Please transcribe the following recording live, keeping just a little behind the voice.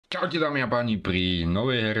Čaute dámy a páni pri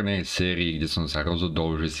novej hernej sérii, kde som sa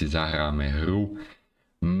rozhodol, že si zahráme hru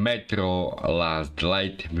Metro Last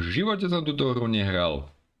Light. V živote som túto hru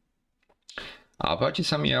nehral. A páči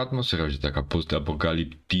sa mi atmosféra, že taká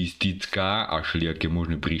postapokalyptistická a všelijaké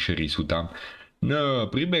možné príšery sú tam.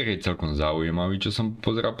 No, príbeh je celkom zaujímavý, čo som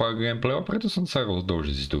pozeral po gameplay, a preto som sa rozhodol,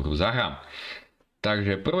 že si tú hru zahrám.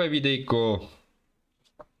 Takže prvé videjko,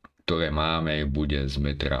 ktoré máme, bude z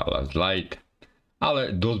Metra Last Light.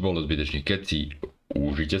 Ale dosť bolo zbytečných kecí.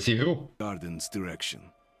 Užite si hru. Garden's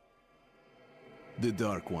direction. The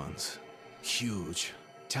Dark Ones. Huge,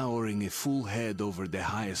 towering a full head over the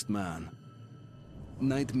highest man.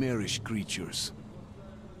 Nightmarish creatures.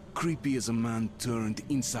 Creepy as a man turned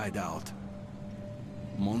inside out.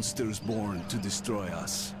 Monsters born to destroy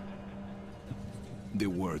us. The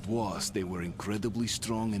word was they were incredibly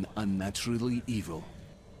strong and unnaturally evil.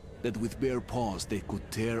 That with bare paws they could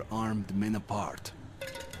tear armed men apart.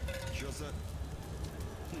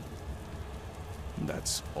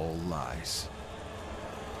 That's all lies.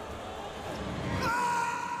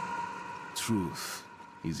 Truth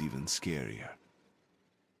is even scarier.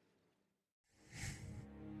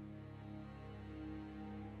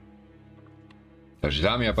 Takže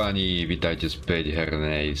dámy a páni, vítajte späť v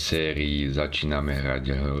hernej sérii. Začíname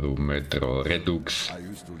hrať hru Metro Redux.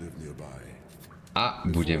 A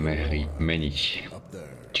budeme hry meniť.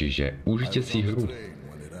 Čiže užite si hru.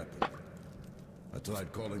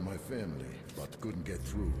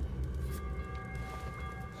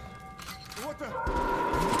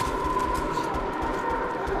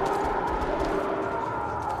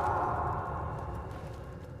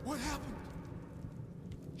 What happened?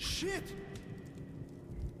 Shit!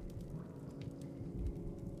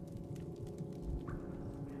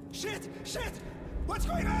 Shit! What's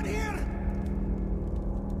going on here?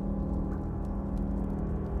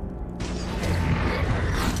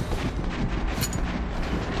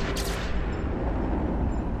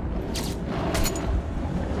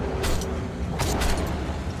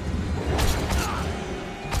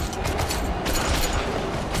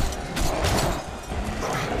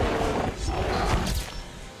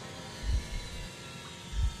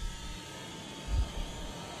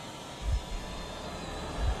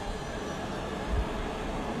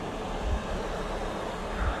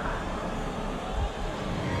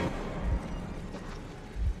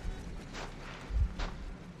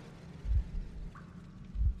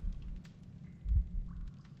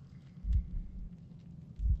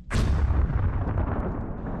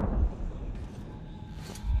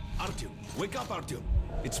 Wake up, Artom.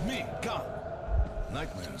 It's me, Khan.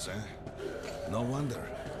 Nightmares, eh? No wonder,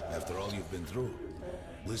 after all you've been through.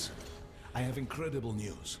 Listen, I have incredible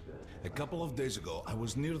news. A couple of days ago, I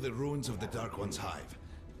was near the ruins of the Dark One's hive,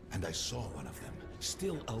 and I saw one of them,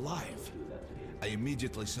 still alive. I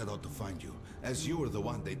immediately set out to find you, as you were the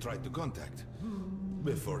one they tried to contact,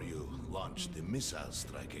 before you launched the missile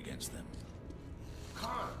strike against them.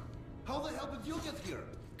 Khan, how the hell did you get here?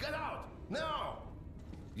 Get out, now!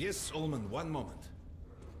 Yes, Ullman, one moment.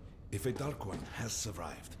 If a Dark One has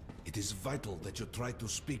survived, it is vital that you try to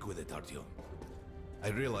speak with it, Artyom.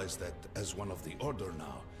 I realize that, as one of the Order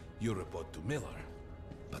now, you report to Miller.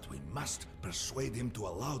 But we must persuade him to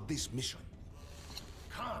allow this mission.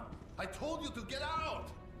 Khan, I told you to get out!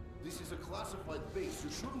 This is a classified base. You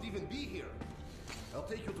shouldn't even be here. I'll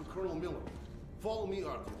take you to Colonel Miller. Follow me,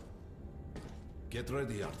 Artyom. Get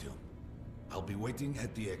ready, Artyom. I'll be waiting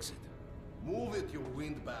at the exit. Move it, you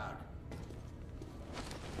windbag.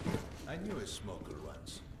 I knew a smoker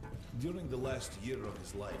once. During the last year of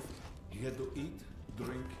his life, he had to eat,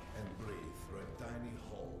 drink, and breathe through a tiny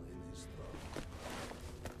hole in his throat.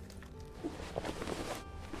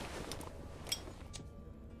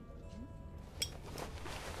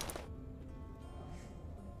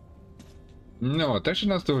 No, takže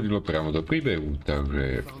nás to hodilo priamo do príbehu,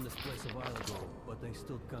 takže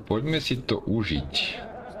poďme si to užiť.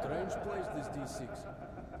 Strange place, this D6. I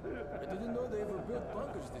didn't know they ever built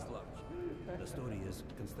bunkers this large. The story is,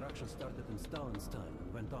 construction started in Stalin's time and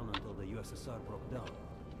went on until the USSR broke down.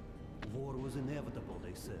 War was inevitable,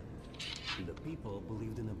 they said. The people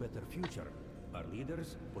believed in a better future. Our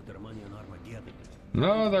leaders put their money on Armageddon.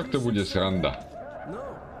 No, tak to bude sranda. No,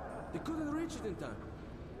 they couldn't reach it in time.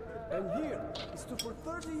 And here, it's took for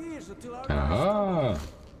 30 years until our Aha.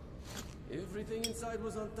 Everything inside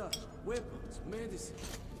was untouched. Weapons, medicine.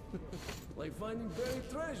 Like finding buried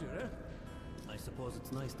treasure, eh? I suppose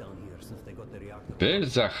it's nice down here since they got the reactor.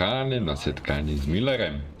 Tež zacháne na setkanie s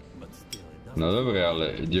Millerem. No dobre,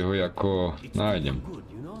 ale kde ho ako nájdem?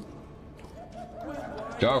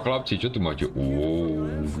 Čau chlapci, čo tu máte?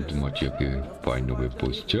 Tu máte aké fajnové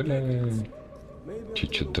postele. Či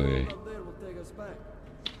čo to je?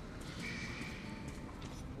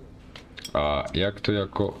 A jak to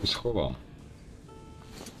jako schovám?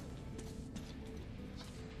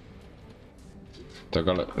 Tak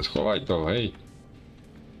ale schovaj to, hej.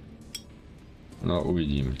 No,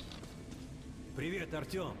 uvidíme. Привет,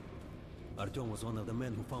 Artom. Artom was one of the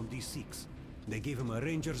men who found D6. They gave him a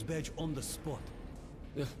ranger's badge on the spot.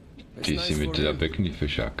 Ty si mi teda pekný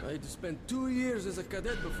fešák.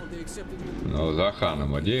 No, za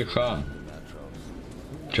chánom. A kde je chán?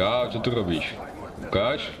 Čau, čo tu robíš?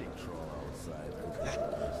 Ukáž?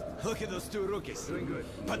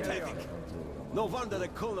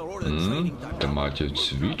 To máte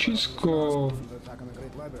cvičisko.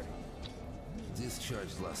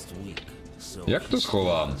 Jak to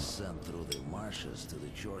schovám?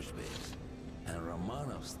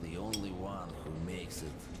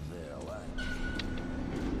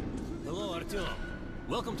 Hello, Artom.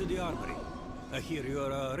 Welcome to the armory. I hear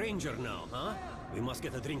you're a ranger now, huh? We must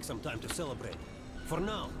get a drink sometime to celebrate. For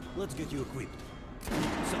now, let's get you equipped.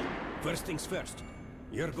 So, first things first.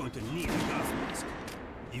 You're going to need a gas mask.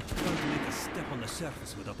 You can't make a step on the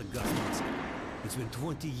surface without a gas mask. It's been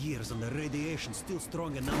 20 years and the radiation's still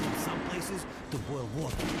strong enough in some places to boil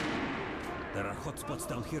water. There are hot spots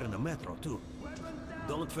down here in the metro, too.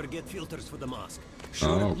 Don't forget filters for the mask.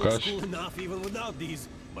 Sure, it looks cool enough even without these,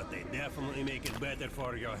 but they definitely make it better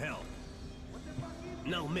for your health.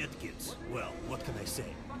 Now medkits. Well, what can I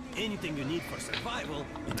say? Anything you need for survival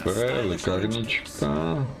in a stylish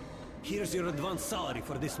Lekárnička. Here's your advance salary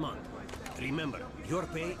for this month. Remember, your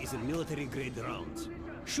pay is in military-grade rounds.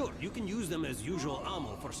 Sure, you can use them as usual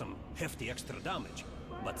ammo for some hefty extra damage,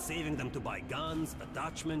 but saving them to buy guns,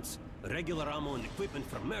 attachments, regular ammo and equipment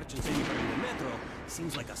from merchants anywhere in the metro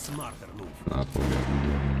seems like a smarter move.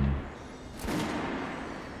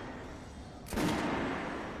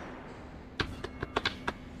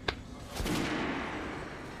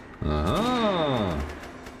 Aha.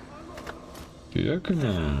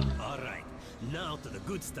 Pěkně. Alright, now to the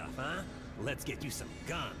good stuff, huh? Let's get you some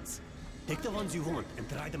guns. Take the ones you want and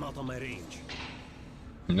try them out on my range.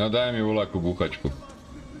 No daj mi voľakú buchačku.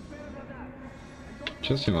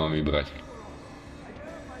 Čo si mám vybrať?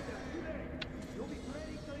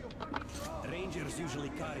 Rangers usually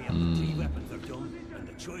carry up to 3 weapons, Artom, and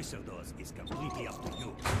the choice of those is completely up to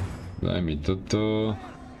you. Daj mi toto.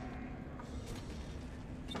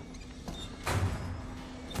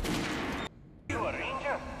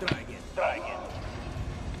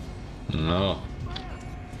 No.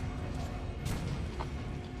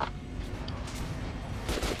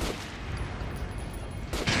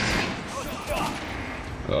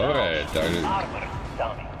 Dobre, takže...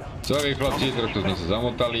 Sorry chlapci, trošku sme sa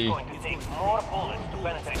zamotali.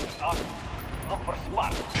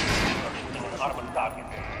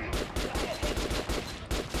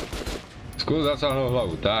 Skús zasáhnuť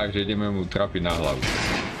hlavu, takže ideme mu trafiť na hlavu.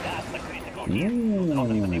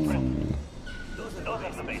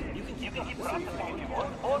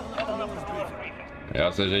 Ja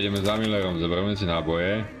sa, že ideme za Millerom, zoberieme si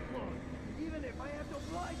náboje.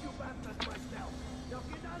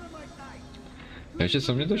 Ešte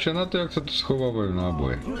som nedošiel na to, jak sa tu schovávajú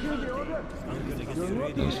náboje.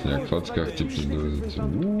 Vlastne, jak facka chci prísť.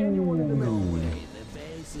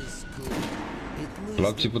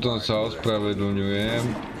 Chlapci, potom sa ospravedlňujem,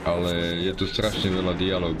 ale je tu strašne veľa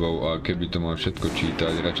dialogov a keby to mám všetko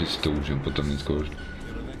čítať, radšej si to užijem potom neskôr.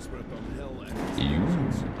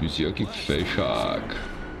 Ty si aký fešák.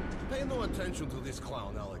 Pay no attention to this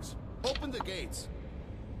clown, Alex. Open the gates.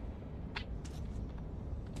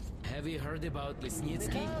 Have you heard about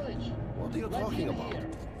Lesnitsky? What are you talking about?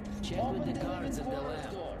 Check with the guards at the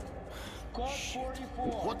lab.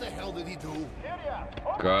 What the hell did he do?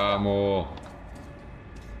 Kámo.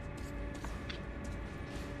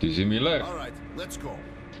 Ty si Miller? All right, let's go.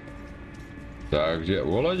 Takže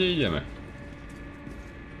volade ideme.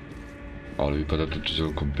 Ale vypadá to tu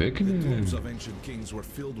celkom pekne. The tombs of ancient kings were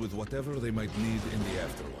filled with whatever they might need in the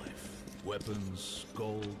afterlife. Weapons,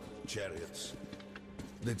 gold, chariots.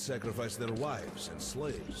 They'd sacrifice their wives and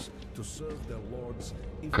slaves to serve their lords.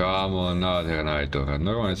 Kámo, nádherná je to hra.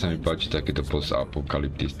 Normálne sa mi páči takéto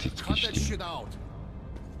post-apokalyptistický štýl.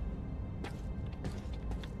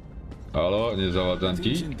 Haló, nezavádzam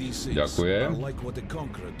ti? Ďakujem.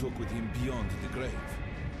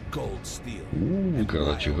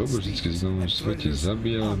 Kráľačí hrobu vždycky znovu v svete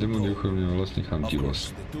zabíjal, démon je uchovňoval vlastných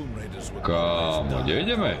antivos. Kámo, kde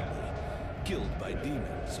ideme?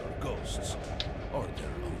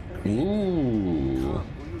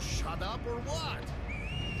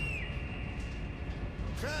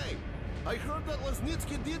 Hey, I heard that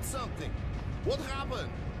Lesnitsky did something. What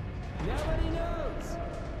happened? Nobody knows.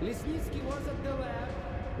 Lesnitsky was at the lab.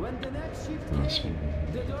 When the next shift came,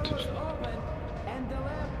 the door was open and the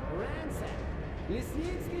lab ransacked.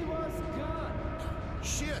 Lesnitsky was gone.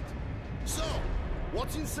 Shit! So,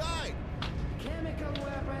 what's inside? Chemical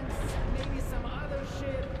weapons, maybe some other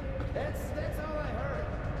shit. That's all I heard.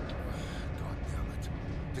 God damn it.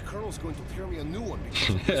 The colonel's going to tear me a new one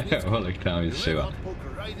because Olek tam jest ran siła. out poker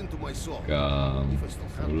right into my soul. Kam,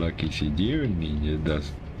 Olek się dziwny, nie da.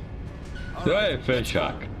 To jest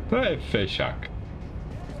fesiak, to jest fesiak.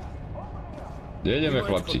 Jedziemy, We might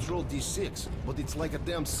chłopcy. control D6, but it's like a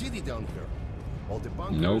damn city down here. All the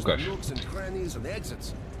bunkers, No, the gosh. nooks and crannies and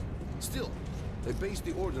exits. Still, the base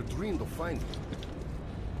the order dreamed of finding.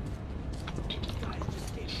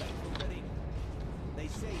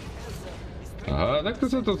 Aha, tak to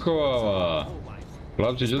sa to schováva.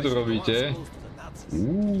 Chlapci, čo tu robíte?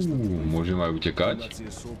 Môžem aj utekať?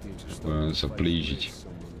 Budem sa plížiť.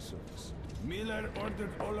 Miller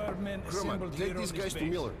ordered all our men Kerman, assembled take here on these this guys to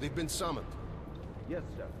base. Miller. They've been summoned. Yes,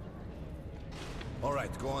 sir. All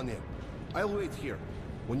right, go on in. I'll wait here.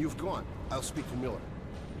 When you've gone, I'll speak to Miller.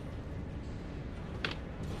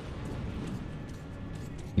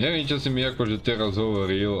 Neviem, čo si mi akože teraz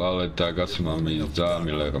hovoril, ale tak asi mám ísť za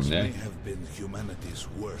Millerom, May ne? have been humanity's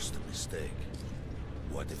worst mistake.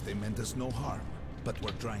 What if they meant us no harm, but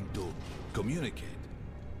were trying to communicate?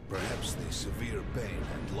 Perhaps the severe pain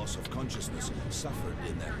and loss of consciousness suffered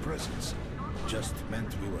in their presence just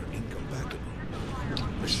meant we were incompatible.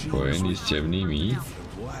 Machines Spojení s temnými.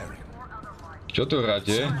 different wiring. Čo tu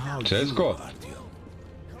hráte? Somehow Cesko? you, Artyom,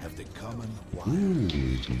 have the common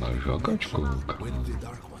wiring Máš žakačku. with the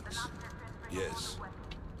Dark Ones. Yes.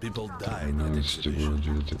 People died No, at s tebou, exhibition.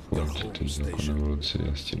 že to Your je home ten zákon station. evolúcie,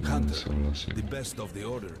 ja s tým Hunter, nesúhlasím. the best of the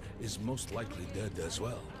order, is most likely dead as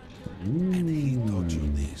well. And he taught you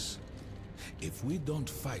this. If we don't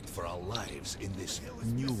fight for our lives in this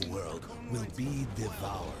new world, we'll be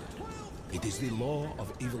devoured. It is the law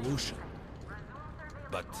of evolution.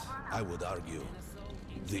 But I would argue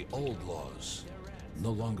the old laws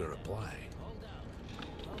no longer apply.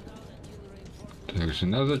 Takže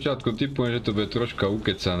na začiatku typujem, že to bude troška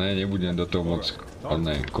ukecané, nebudem do toho moc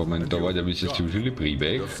komentovať, aby ste si užili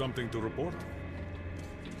príbeh. Something to report?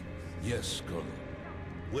 Yes, Colonel.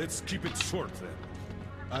 Let's keep it short then.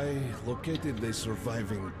 I located the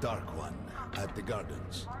surviving Dark One at the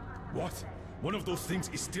gardens. What? One of those things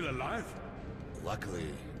is still alive? Luckily,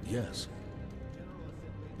 yes.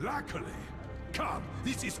 Luckily! Come,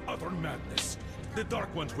 this is utter madness. The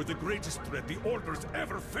Dark Ones were the greatest threat the Order's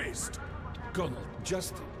ever faced. Colonel,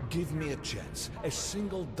 just give me a chance. A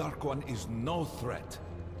single Dark One is no threat.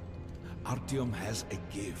 Artyom has a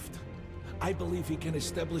gift. I believe he can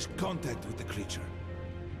establish contact with the creature.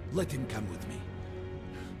 Let him come with me.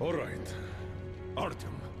 All right.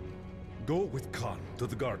 Artyom, go with Khan to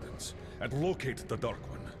the gardens and locate the Dark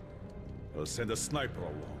One. I'll send a sniper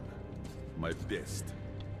along. My best.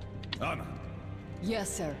 Anna,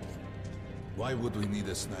 Yes, sir. Why would we need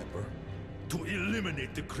a sniper? to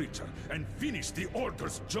eliminate the creature and finish the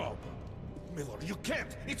Order's job. Miller, you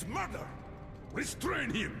can't! It's murder! Restrain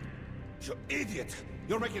him! You idiot!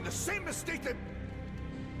 You're making the same mistake that...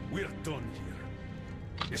 We're done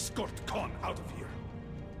here. Escort Khan out of here.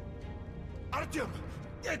 Artyom!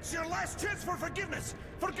 It's your last chance for forgiveness!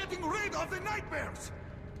 For getting rid of the nightmares!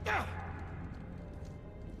 Ah!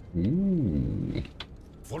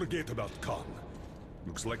 Forget about Khan.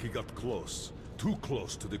 Looks like he got close. Too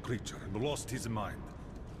close to the creature and lost his mind.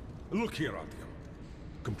 Look here, Artyom.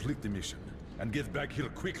 Complete the mission and get back here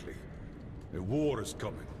quickly. A war is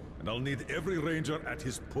coming, and I'll need every ranger at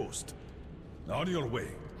his post. On your way.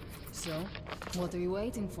 So, what are you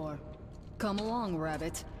waiting for? Come along,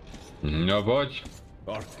 rabbit. No poď.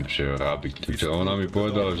 Artyom, Čo rabbit? Čo ona mi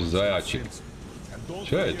povedala, že zajačik. and don't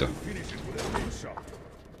Čo je forget to? to finish it with a big shot.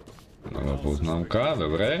 Nová poznámka,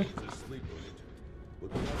 dobre.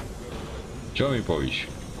 Čo mi povíš?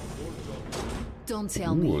 Don't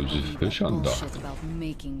tell me Ooh, any of that Fishanda. bullshit about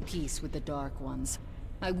making peace with the Dark Ones.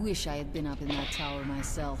 I wish I had been up in that tower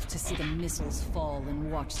myself to see the missiles fall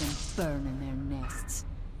and watch them burn in their nests.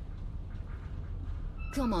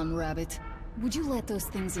 Come on, Rabbit. Would you let those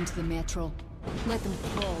things into the metro? Let them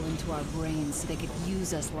crawl into our brains so they could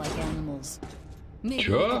use us like animals. Maybe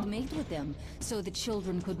we Sure. could mate with them, so the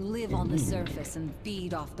children could live on the surface and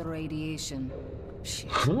feed off the radiation.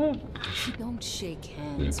 Shit. Don't shake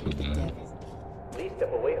hands with the devil. Please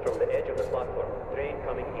step away from the edge of the platform. Train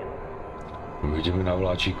coming in. Ideme na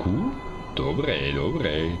vláčiku? Dobre,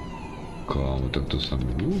 dobre. Kámo, tak to sa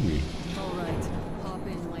mi ľúbi. Alright, hop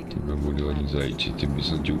in like Tebe bude len zajíči, tým by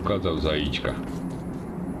som ti ukázal zajíčka.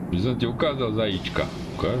 By som ti ukázal zajíčka.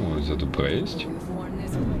 kúkať, môže sa tu prejsť.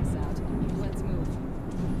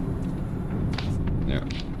 Nie.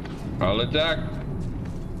 Ale tak.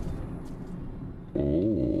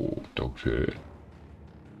 Takže...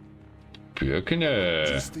 Pekne.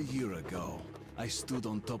 Just a year ago, I stood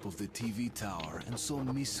on top of the TV tower and saw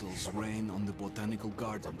missiles rain on the botanical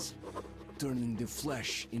gardens, turning the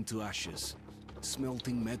flesh into ashes,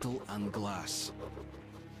 smelting metal and glass.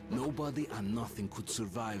 Nobody and nothing could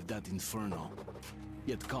survive that inferno.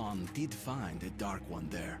 Yet Khan did find a Dark One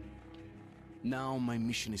there. Now my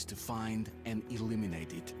mission is to find and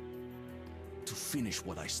eliminate it. To finish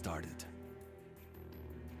what I started.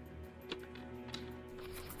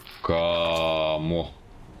 Kámo.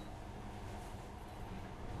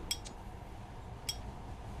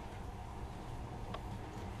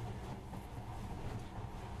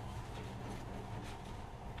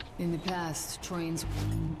 In the past, trains...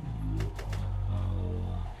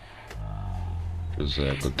 Čo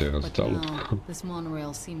sa ako teraz stalo? This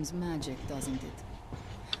monorail seems magic, doesn't it?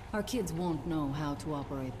 Our kids won't know how to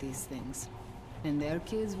operate these things. And their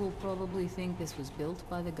kids will probably think this was built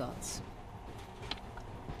by the gods.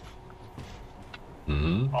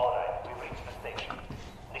 Alright, we've reached the station.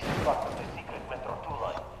 This is part of the secret Metro 2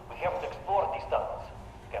 line. We have to explore these tunnels.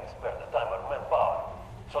 Can't spare the time or manpower.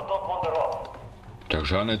 So don't wander off. Tak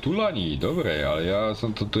žádné tulaní, dobre, ale ja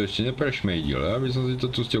som toto ešte neprešmejdil, ja by som si to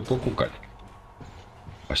tu chcel pokúkať.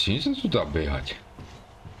 Asi nie sa tu dá behať.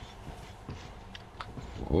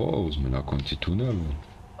 Sme na konci tunelu.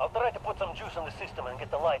 I'll try to put some juice in the system and get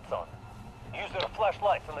the lights on. Use your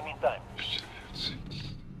flashlights in the meantime.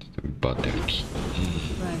 Baterky.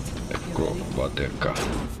 Ako baterka.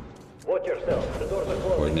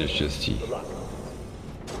 Hodne šťastí.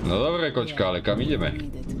 No dobre, kočka, ale kam ideme?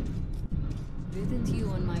 Didn't you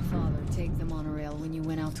and my father take the monorail when you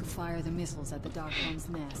went out to fire the missiles at the Dark One's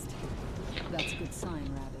nest? That's a good sign,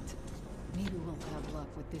 Rabbit. Maybe we'll have luck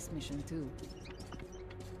with this mission too.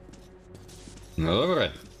 No dobre,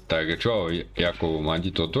 tak čo, ako mám ti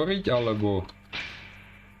to otvoriť, alebo...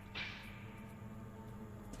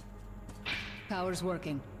 Power's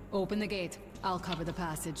working. Open the gate. I'll cover the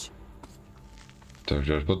passage.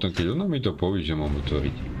 Takže až potom, keď ona mi to povie, že mám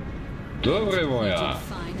otvoriť. Dobre, moja.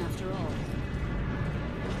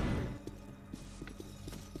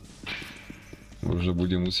 Možno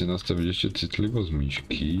budem musieť nastaviť ešte citlivosť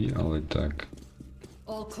myšky, ale tak...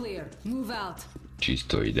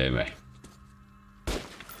 Čisto ideme.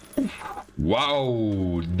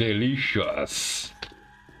 Wow, delicious.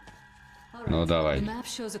 No dávaj.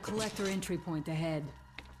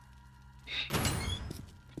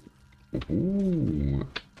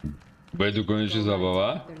 Bude tu konečne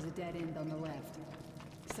zabava?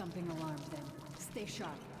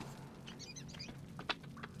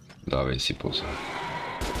 Dávaj si pozor.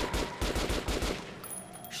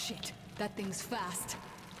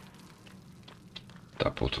 Tá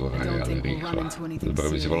potvora je ale rýchla. Dobre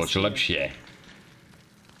by si bolo čo lepšie.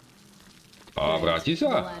 A vráti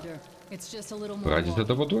sa? Vráti sa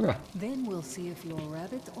tá potvora?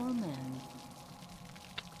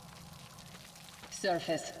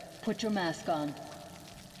 Surface, put your mask on.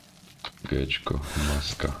 Gečko,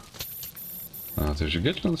 maska. Takže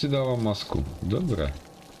Gečkom si dávam masku. Dobre.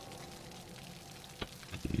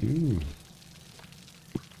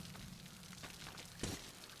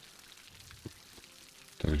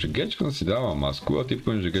 Takže Gečkom si dávam masku a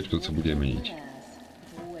typujem, že Gečko sa bude meniť.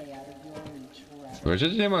 Prečo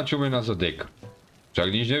ti nemá čo na zadek? Však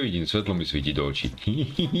nič nevidím, svetlo mi svíti do očí.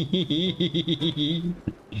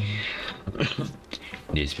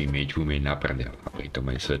 Nesmí mieť umieť na prdel a pritom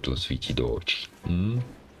aj svetlo svíti do očí.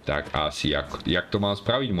 Tak asi, jak to mám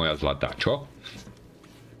spraviť, moja zlatá, čo?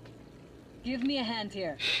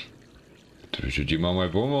 Takže ti mám aj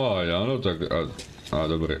pomáhať, áno, tak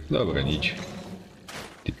dobre, nič.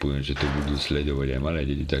 Typujem, že to budú sledovať aj malé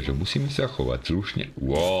deti, takže musíme sa chovať slušne.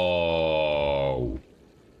 Wow!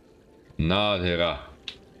 Nádhera!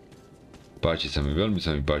 Veľmi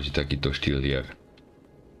sa mi páči takýto štýl hier.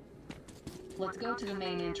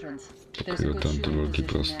 Takého tamto veľký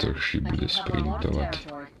prostor, ši bude sprintovať.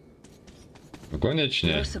 No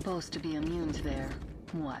konečne!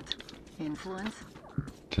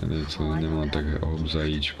 Ten nemám také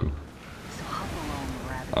obzajíčku.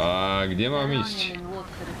 A kde mám ísť?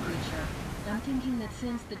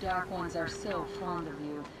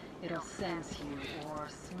 It'll sense you or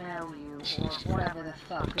smell you or whatever the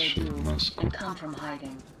fuck they do and come from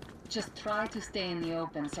hiding. Just try to stay in the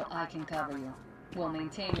open so I can cover you. We'll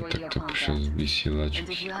maintain radio contact. And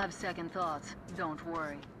if you have second thoughts, don't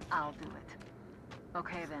worry. I'll do it.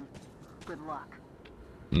 Okay then. Good luck.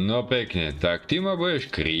 No pekne, tak ty ma budeš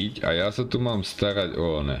kryť a ja sa tu mám starať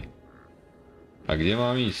o one. A kde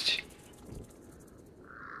mám ísť?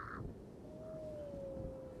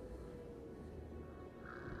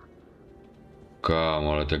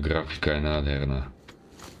 Kámo, ale tá grafika je nádherná.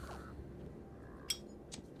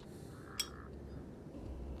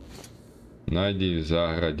 Nájdi v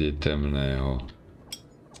záhrade temného.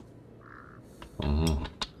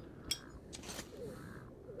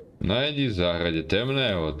 Nájdi v záhrade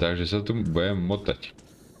temného, takže sa tu budem motať.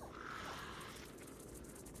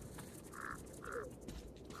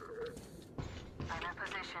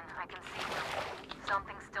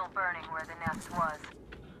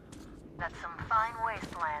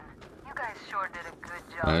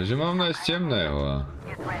 A že mám nájsť temného.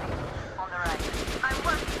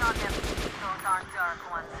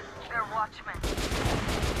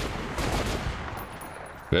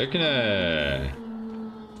 Pekné.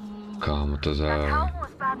 Kámo, to za...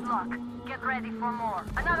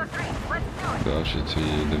 Ďalšie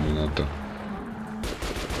cviky, ideme na to.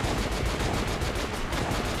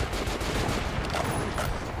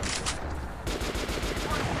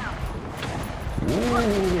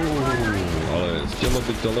 Ale stelo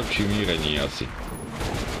by to lepší mírení asi.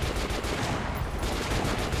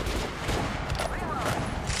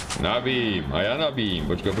 Nabím, a ja nabím.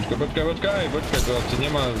 Počkaj, to asi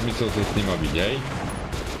nemá zmysel sa s nima byť, hej?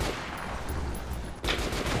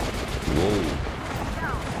 Wow.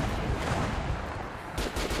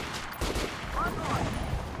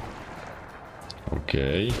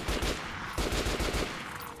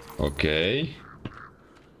 OK.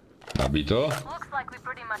 Nabito?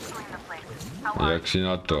 Jak si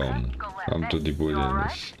na tom? Kam tudy pôjdem?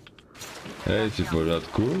 Hej, si v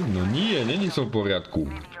poriadku? No nie, není som v poriadku.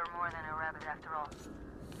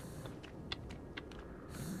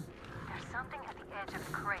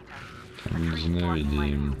 Nic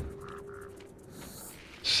nevidím.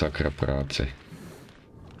 Sakra práce.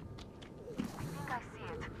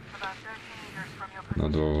 Na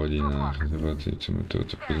 2 hodinách. Zobačte, čo mi to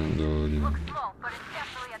pozriem 2 hodinách.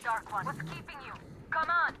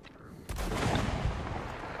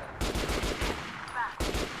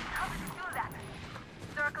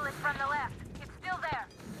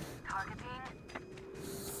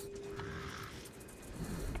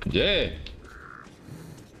 Kde?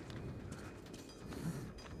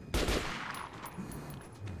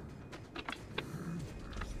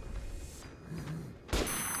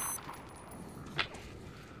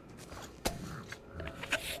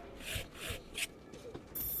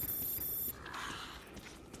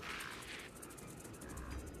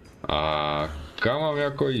 A kam mám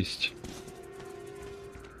ako ísť?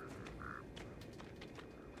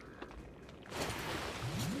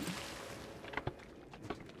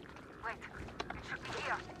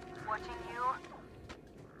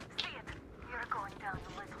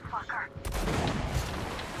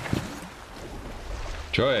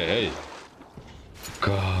 Čo je, hej?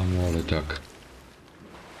 Kámo, ale tak.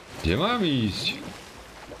 Kde mám ísť?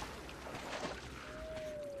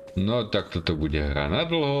 No tak toto bude hra na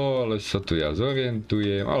dlho, ale sa tu ja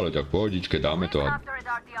zorientujem, ale tak pohodičke, dáme to.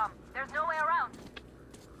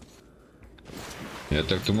 Ja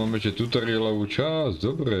tak tu máme ešte tutorialovú časť,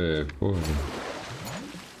 dobre, pohode.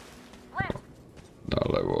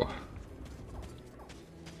 Nalevo.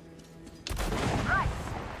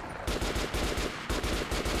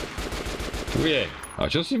 Tu je. A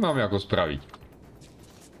čo si máme ako spraviť?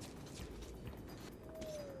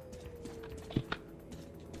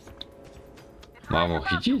 Mám ho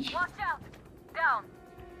chytiť?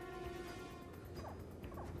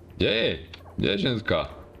 Kde je? Kde je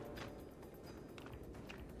ženská?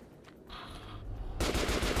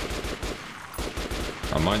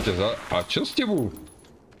 A mám ťa za... A čo s tebou?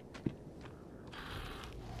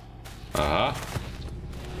 Aha.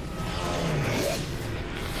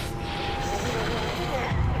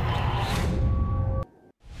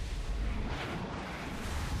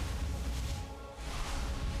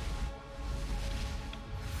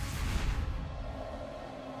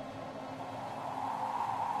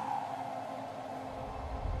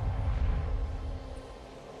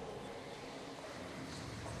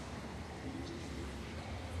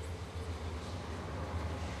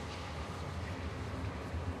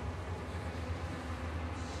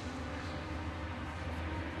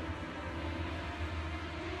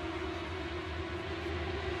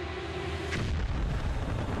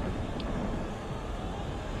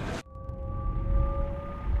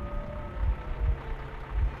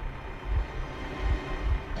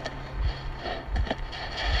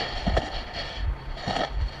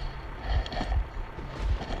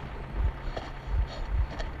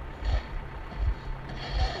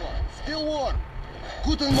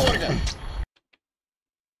 Guten Morgen!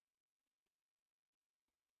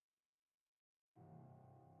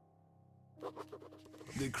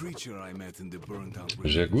 The creature I met in the burnt out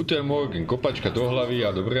Že guten morgen, kopačka do hlavy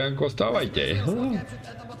a dobré ránko, stávajte. Captured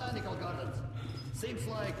at the botanical gardens. Seems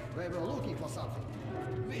like they were looking for something.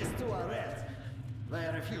 These two are rats. They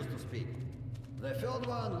refuse to speak. The third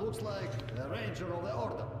one looks like a ranger of the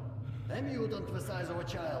order. A mutant the size of a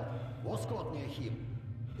child was caught near him.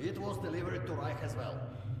 It was delivered to Reich as well.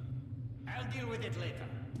 I'll deal with it later.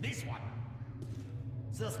 This one.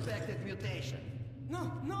 Suspected mutation.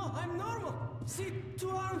 No, I'm normal. See, 2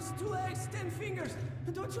 arms, 2 legs, 10 fingers.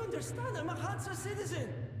 Don't you understand? I'm a Hansa citizen.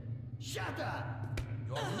 Shut up!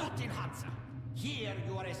 You're not in Hansa. Here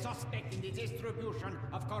you are a suspect in the distribution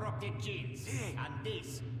of corrupted genes. And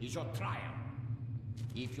this is your trial.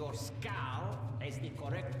 If your skull has the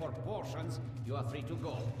correct proportions, you are free to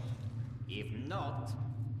go. If not,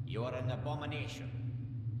 you are an abomination.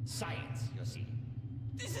 Science, you see.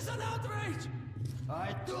 This is an outrage!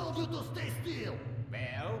 I told you to stay still!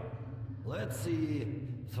 Well? Let's see.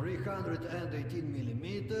 318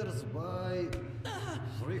 millimeters by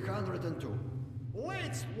 302.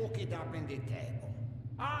 Let's look it up in the table.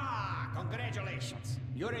 Ah, congratulations.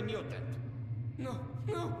 You're a mutant. No,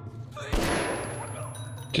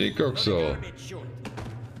 Ty kokso.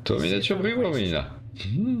 To mi niečo pripomína.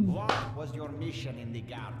 What was your mission in the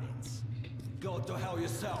gardens? Go to hell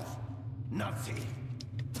yourself, Nazi.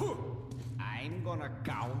 I'm gonna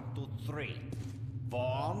count to 3.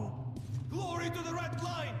 1. Glory to the red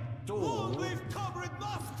line! 2. Long live Comrade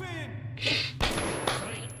Mothfin! 3.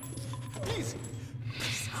 Please,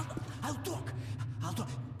 I'll talk.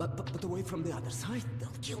 But away from the other side.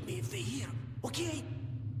 They'll kill me if they hear. Okay?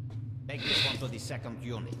 Take this one to the 2nd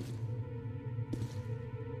unit.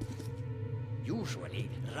 Usually,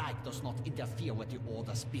 Reich does not interfere with the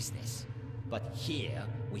Order's business. But here,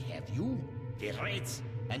 we have you, the Reds,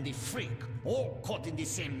 and the Freak, all caught in the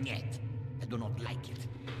same net. I do not like it.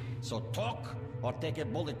 So talk, or take a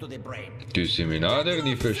bullet to the brain. Ty si mi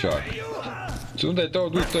nádherný fešák. Sundaj toho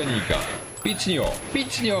důstojníka. Picni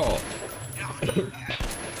ho!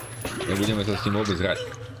 Nebudeme sa s tým vôbec hrať.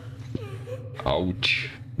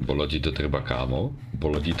 Auč. Bolo ti to treba, kámo?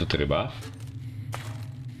 Bolo ti to treba?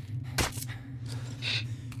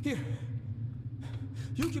 Here.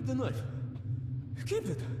 You keep the knife. Keep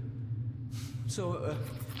it. So,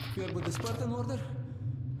 you're with the Spartan order?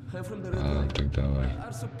 I'm from the Red Line. Tak dávaj.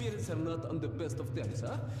 Our superiors are not on the best of terms,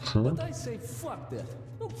 huh? But I say fuck that.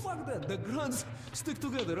 No, fuck that. The grunts stick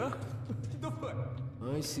together, huh? The fuck?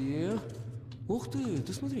 I see. Ух ты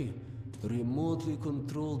смотри. Remotely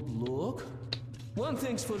controlled block. One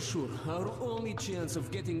thing's for sure. Our only chance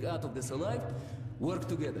of getting out of this alive, work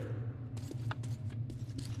together.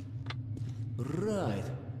 Right.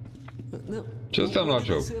 Now, Čo si tam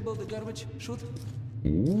načal? say about the garbage shoot?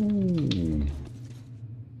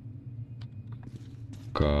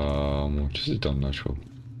 Kámo, čo si tam našol?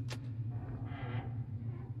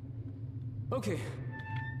 Okay,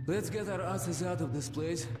 let's get our asses out of this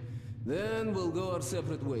place. Then we'll go our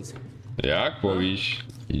separate ways. Jak povíš?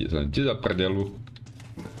 Ide som ti za prdelu.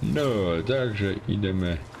 No, takže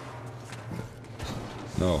ideme.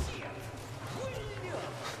 No.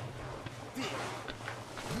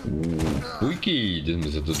 Ujky, kde sme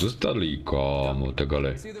sa to dostali, kámo, tak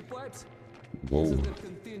ale. Wow.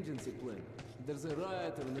 There's a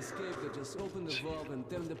riot or an escape that just opened the valve and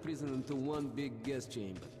turned the prison into one big gas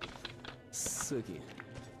chamber. Sucky.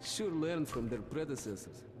 Sure learned from their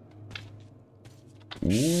predecessors.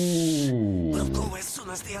 We'll go as soon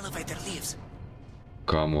as the elevator leaves.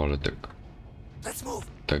 Kámo, ale tak... Let's move.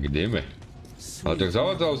 Tak ideme. Ale tak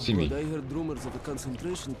zavádzal si mi. I heard rumors of a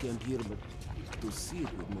concentration camp here, but to see it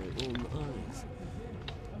with my own eyes.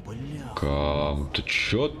 Kámo, to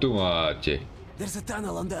čo tu máte? There's a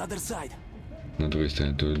tunnel on the other side. Na druhej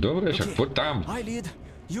strane to je dobre, však poď tam. I lead,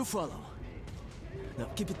 you follow. Now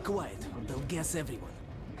keep it quiet, or they'll guess everyone.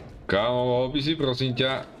 Kámo, mohol by si prosím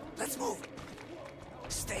ťa... Let's move.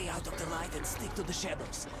 Stay out of the light and stick to the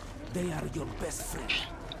shadows. They are your best friend.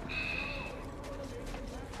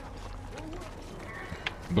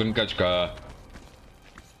 Brnkačka.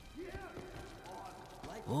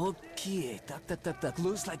 Okay, tak.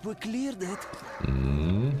 Looks like we cleared it.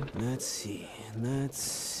 Let's see.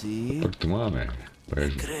 Tak tu máme.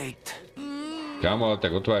 Prežu. Great. Kámo,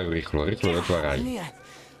 tak otváraj rýchlo otváraj.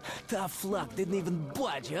 Tough luck, didn't even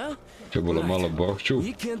budge, huh? Čo bolo malo borču?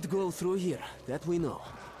 We can't go through here, that we know.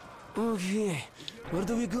 Okay, where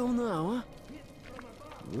do we go now, huh?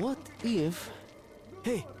 What if...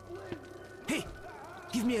 Hey,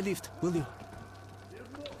 give me a lift, will you?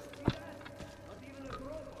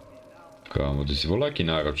 Kámo, ty si voľaký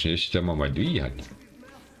náročný, ešte ťa mám aj dvíhať.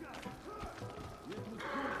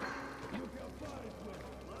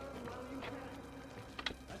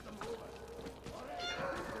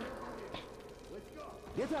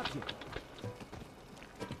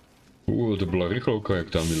 To bola rýchlovka, jak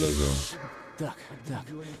tam vylezol. Так,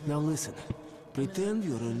 now listen. Pretend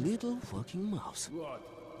you're a little fucking mouse.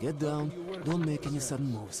 Get down, don't make any sudden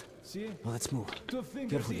moves. Now let's move.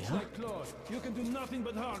 Carefully, huh? You can do nothing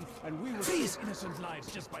but harm, and we will Freeze! save innocent lives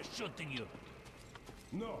just by shooting you.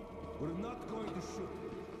 No, we're not going to shoot.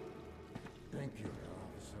 Thank you,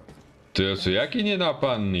 officer. To sú jaký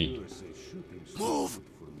nenapadný? Move!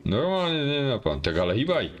 Normálne nenapadný, tak ale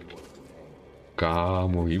hýbaj.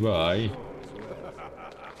 Kámo, hýbaj.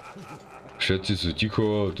 Všetci sú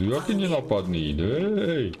ticho, tu jaký nenapadný,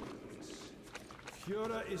 hej.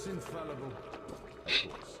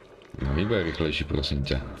 No hýbaj rýchlejší, prosím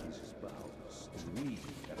ťa.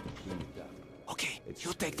 Okay, you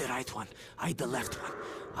take the right one, I the left one.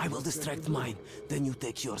 I will distract mine, then you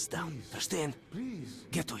take yours down. Understand?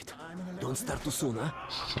 Get to it. Don't start too soon, huh?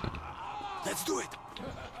 Let's do it!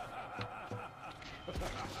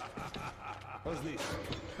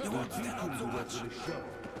 You won't stand out so much.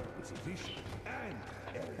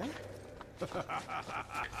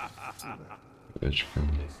 Počkaj.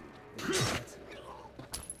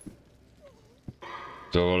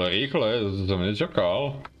 To bolo rýchle, to som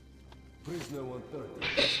nečakal.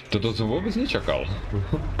 Toto som vôbec nečakal.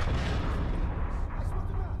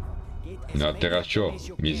 No a teraz čo?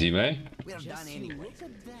 Mizíme?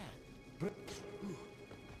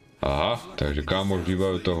 Aha, takže kámoš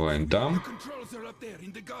vybajú toho hen tam.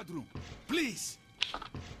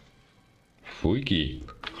 Fujky.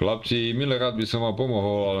 Chlapci, milé rád by som vám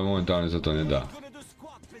pomohol, ale momentálne sa to nedá.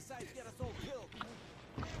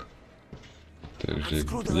 Takže,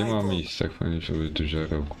 kde mám ísť? Tak fajne, čo bude tú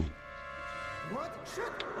žarovku.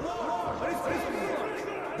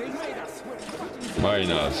 Maj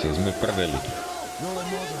nás, sme prdeli.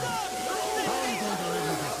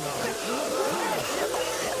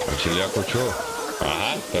 A čili ako čo?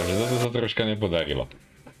 Aha, takže toto sa troška nepodarilo.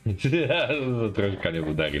 To sa troška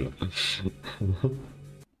nepodarilo.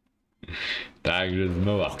 Takže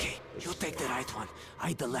znova. Okay, you take the right one,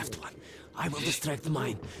 I the left one. I will distract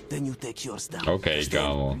mine, then you take yours down. OK,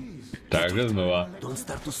 kámo. Takže znova. Don't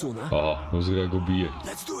start too soon, huh? Aha, pozri ako bije.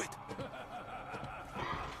 Let's do it!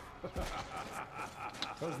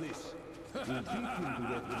 How's this? We'll beat him to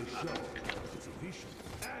death with a show. It's efficient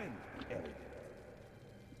and elegant.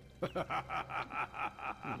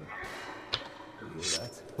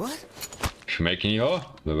 What? Šmekni ho,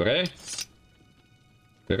 dobre.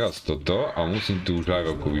 Teraz toto a musím tú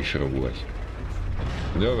žárovku vyšrobovať.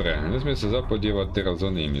 Dobre, nesmie sa zapodievať teraz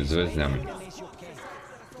onými zväzňami.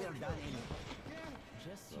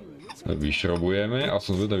 Vyšrobujeme a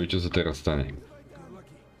som zvedavý, čo sa teraz stane.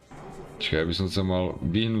 Čiže ja by som sa mal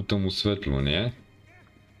vyhnúť tomu svetlu, nie?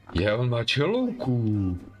 Ja, on má čelovku.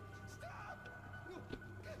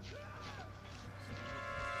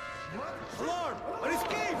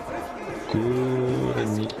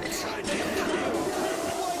 Kúrnik.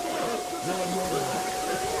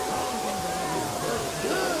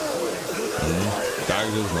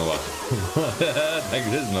 Takže znova.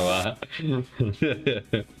 Takže znova.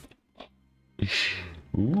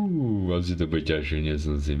 Asi to bude ťažšie, než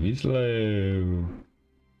som si myslel.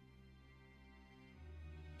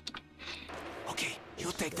 Okay,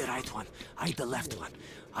 you take the right one, I the left one.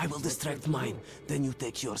 I will distract mine, then you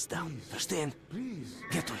take yours down. Understand?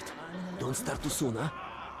 Get to it. Don't start too soon, huh?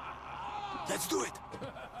 Let's do it!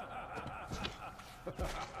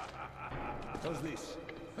 How's this?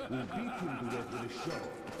 We'll beat him to death with a show.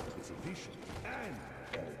 It's efficient and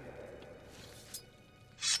elegant.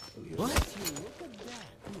 What?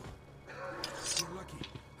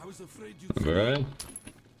 Dobre.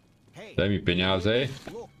 Daj mi peniaze.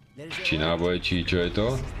 Či náboje, či čo je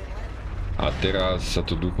to. A teraz sa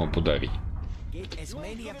to dúfam podarí.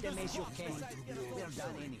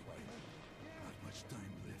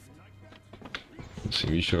 Musím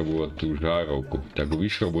vyšrobovať tú žárovku. Tak ho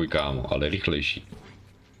vyšrobuj, kámo, ale rýchlejší.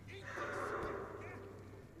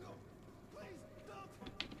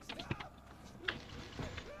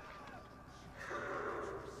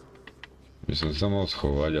 By som sa mal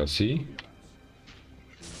schovať asi.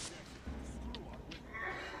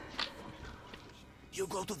 You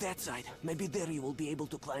go to that side. Maybe there you will be able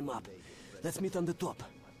to climb up. Let's meet on the top.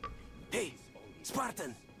 Hey,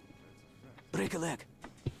 Spartan! Break a leg.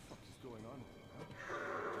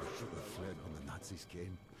 Should have fled when the Nazis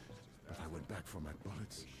came, but I went back for my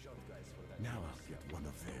bullets. Now I'll get one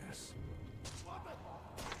of theirs.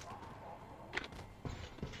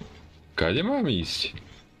 Kade mám ísť?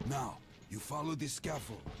 Now, you follow the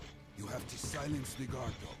scaffold. You have to silence the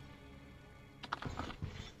guard dog.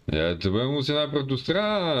 Ja to budem musieť najprv tú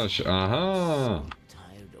stráž. Aha.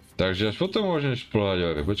 Takže až potom môžem šplhať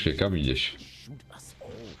hore. Počkej, kam ideš?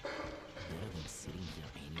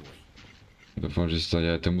 Dúfam, že sa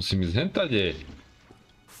ja to musím ísť hentade.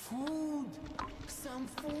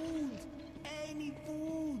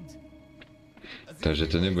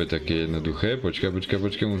 Takže to nebude také jednoduché. Počkaj,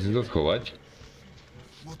 musím to schovať.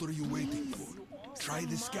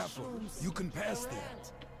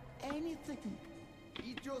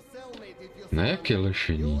 Na jaké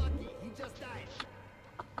lešení?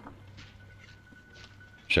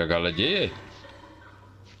 Však ale kde je?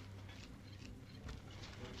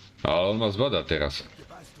 Ale on ma zbadá teraz.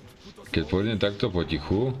 Keď pôjdem takto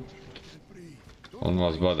potichu, on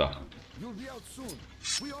ma zbadá.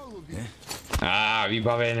 Á,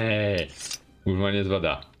 vybavené! Už ma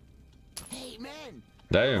nezbadá.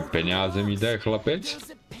 Daj peniaze mi daj, chlapec.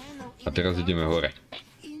 A teraz ideme hore.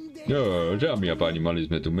 No, dámy a páni, mali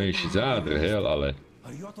sme tu menší zádrhel, ale...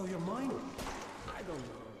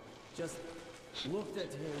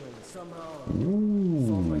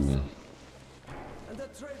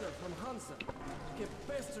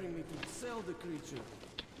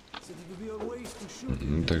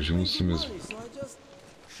 Takže musíme...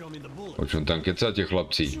 O čom tam kecáte,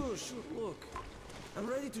 chlapci?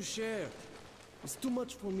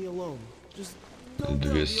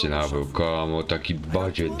 200 nábojov, kámo, taký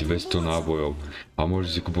budget 200 nábojov a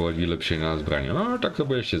môžeš si kupovať vylepšenie na zbranie. No, tak to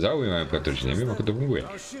bude ešte zaujímavé, pretože neviem, ako to funguje.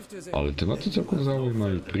 Ale to ma to celkom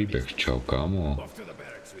zaujímavý príbeh, čau, kámo.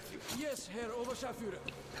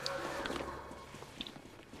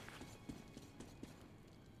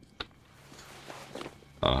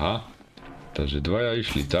 Aha, takže dvaja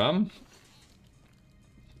išli tam.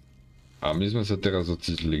 A my sme sa teraz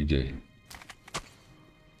ocitli kde?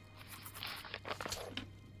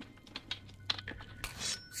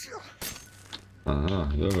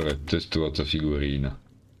 Aha, dobre, testovacia figurína.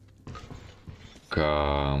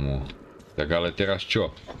 Kámo. Tak ale teraz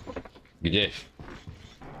čo? Kde?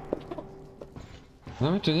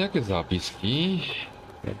 Máme tu nejaké zápisky.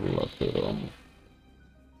 Regulátorom.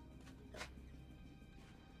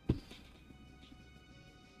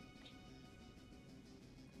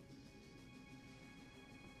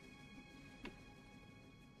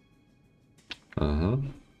 Aha.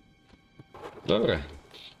 Dobre.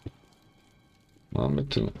 Máme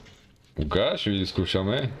tu... Ukáž,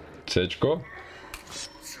 vyskúšame. Cčko.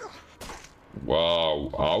 Wow,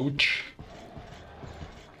 auč.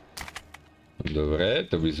 Dobre,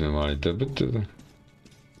 to by sme mali.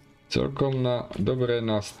 Celkom dobre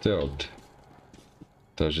na stealth.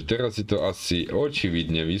 Takže teraz si to asi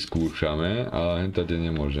očividne vyskúšame, ale hen tady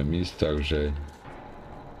nemôžem ísť, takže...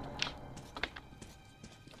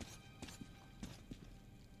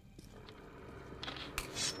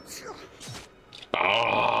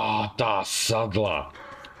 Tá sadla.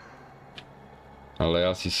 Ale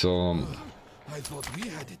asi som...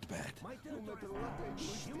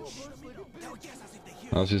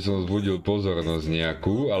 Asi som zbudil pozornosť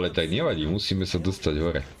nejakú, ale tak nevadí, musíme sa dostať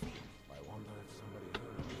hore.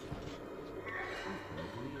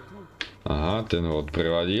 Aha, ten ho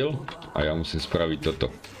odprevadil a ja musím spraviť toto.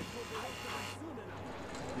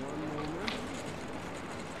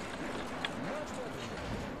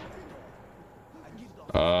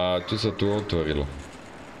 A čo sa tu otvorilo?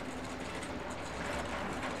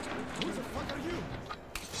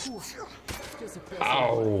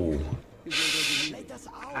 Au!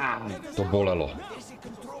 To bolelo.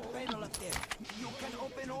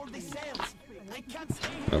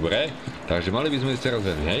 Dobre, takže mali by sme ísť teraz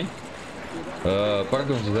ven, hej?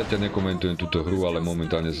 Pardon, že zatiaľ nekomentujem túto hru, ale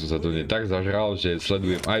momentálne som sa do nej tak zažral, že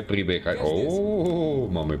sledujem aj príbeh, aj...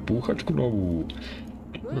 Máme púchačku novú.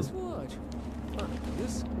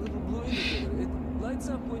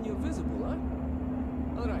 Up when you're visible, huh?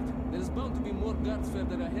 Alright, there's bound to be more guards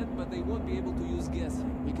further ahead, but they won't be able to use gas.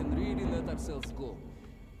 We can really let ourselves go.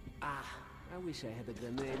 Ah, I wish I had a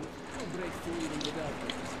grenade. No break through even without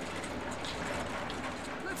it.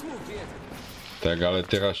 Let's move here. Tak ale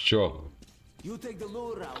teraz čo? You take the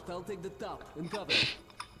lower route, I'll take the top and cover.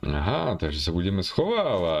 Aha, takže sa budeme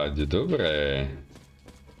schovávať, dobre.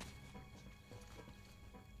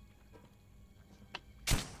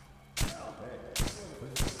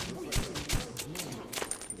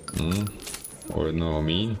 O jednoho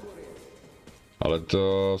míň. Ale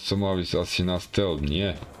to som mal ísť asi na stealth,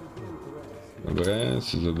 nie? Dobre,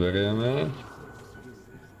 si zoberieme.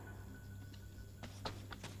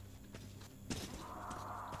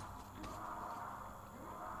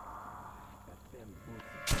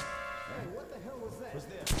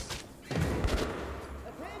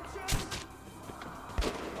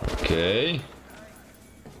 Okej.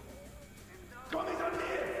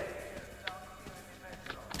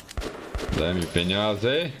 Daj mi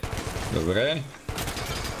peniaze. Dobre.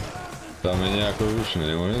 Tam je nejako rušné.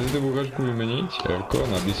 Nemôžem si tú búchačku vymeniť? Erko,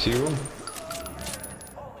 na bisiu.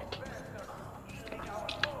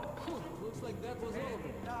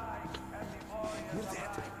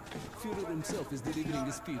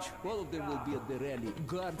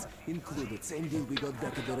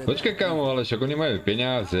 Počkaj kámo, ale však oni majú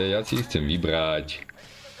peniaze, ja si ich chcem vybrať.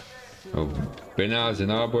 No, peniaze,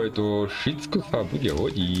 náboje, to všetko sa bude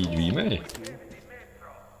hodiť, víme?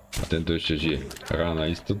 A tento ešte žije. Rána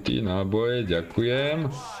istoty, náboje, ďakujem.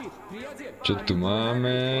 Čo tu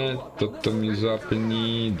máme? Toto mi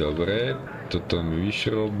zaplní, dobre. Toto mi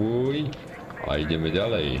vyšrobuj. A ideme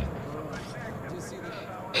ďalej.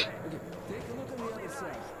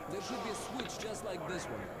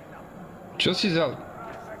 Čo si za...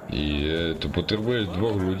 tu potrebuješ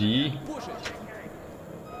dvoch ľudí.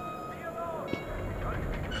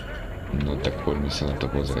 No tak poďme sa na to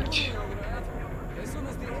pozrieť.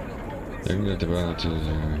 Jak mi to na to...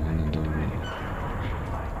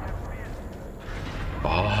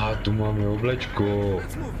 Aha, tu máme oblečko.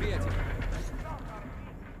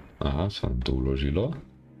 Aha, sa nám to uložilo.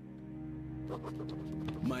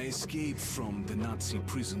 My escape from the Nazi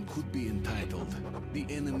prison could be entitled "The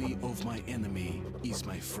enemy of my enemy is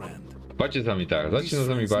my friend." Páči sa mi tak, začína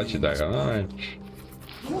sa mi páčiť tak, no.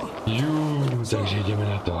 Takže ideme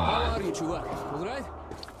na to.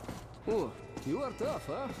 You are tough,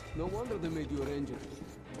 huh? No wonder they made you a ranger.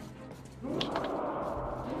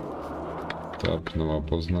 Tak, nová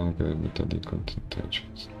poznámka, je tady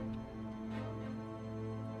koncentračnosť.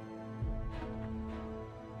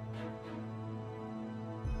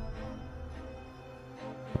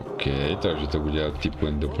 OK, takže to bude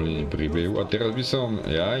typujem doplnenie príbehu. A teraz by som,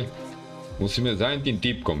 musíme zájsť tým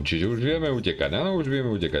typkom, čiže už vieme utekať, áno, už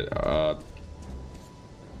vieme utekať. A...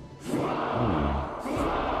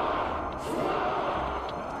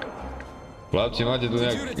 Chlapci, máte tu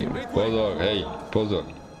nejaký... Pozor, hej, pozor.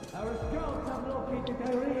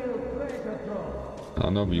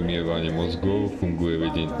 Áno, vymievanie mozgov funguje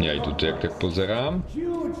evidentne aj tu, jak tak pozerám.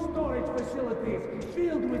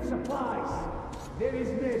 There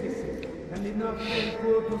is medicine and enough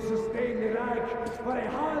food to sustain the Reich for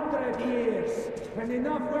 100 years, and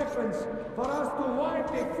enough weapons for us to wipe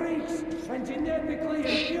the freaks and genetically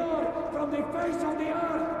impure from the face of the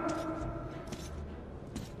earth.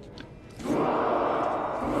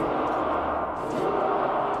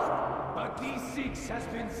 But D6 has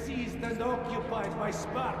been seized and occupied by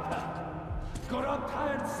Sparta. Corrupt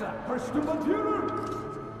Hansa, First Führer.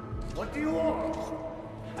 What do you want?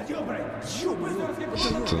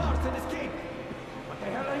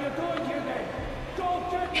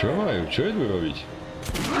 Čo majú? Čo idú robiť?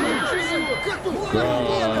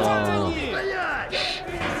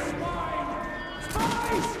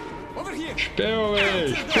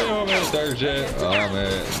 Špehové, takže máme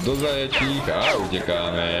do zaječích a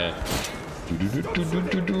utekáme.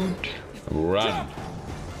 Run.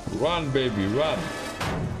 Run, baby, run.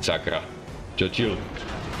 Sakra. Čo chill?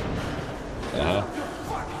 Aha.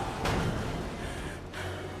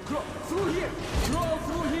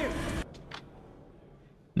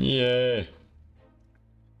 Nie.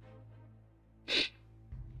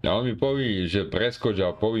 A on mi poví, že preskoč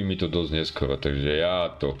a poví mi to dosť neskoro, takže ja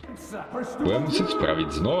to budem musieť spraviť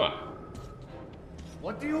znova.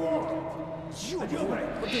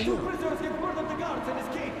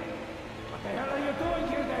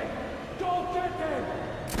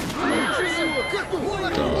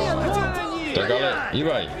 Tak ale,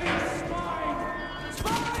 Ivaj.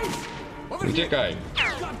 Utekaj.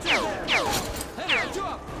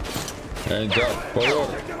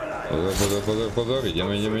 Pozor,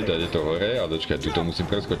 ideme dať, je to hore a dočkaj, tu to musím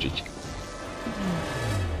preskočiť.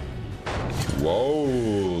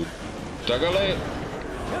 Wow, tak ale...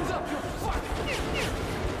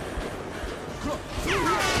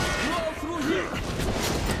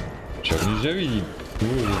 Čak nič nevidím.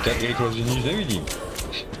 Tak rýchlo, že nič nevidím.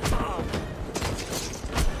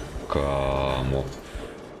 Kámo.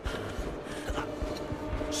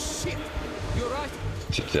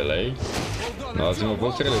 Si celej? No asi ma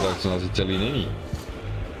postrelil, tak som asi celý není.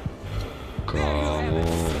 Kámo.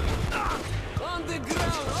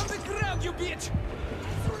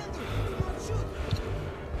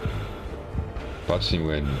 Pač si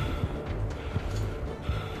mu jen.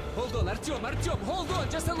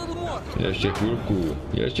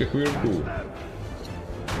 Ešte chvíľku.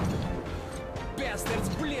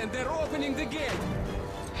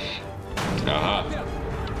 Aha.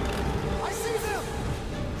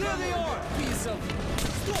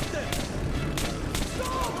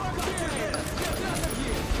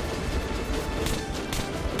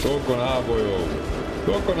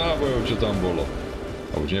 Koľko nábojov, čo tam bolo.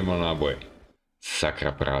 A už nemám náboje. Sakra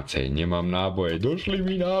práce, nemám náboje. Došli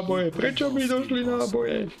mi náboje, prečo mi došli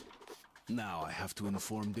náboje? Now I have to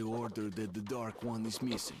inform the Order that the Dark One is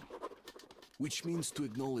missing. Which means to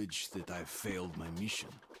acknowledge that I've failed my mission.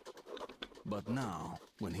 But now,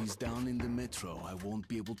 when he's down in the metro, I won't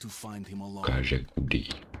be able to find him alone. Ukáže kudy.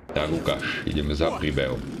 Tak ukáž, ideme za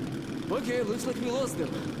príbehom. Okay, looks like we lost them.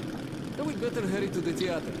 Then we'd better head to the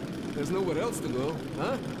theater. There's nowhere else to go,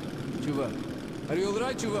 huh? Chuvak, are you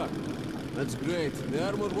alright, Chuvak? That's great. The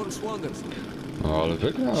armor works wonders. No, ale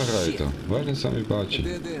pekná hra je to. Vážne sa mi páči.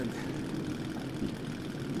 Dead end.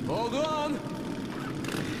 Hold on!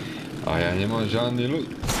 A ja nemám žiadny ľud.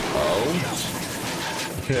 Au.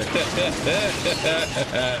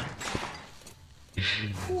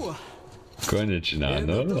 Konečná,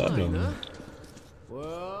 no áno.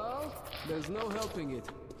 Well, there's no helping it.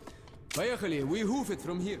 Поехали, we hoof it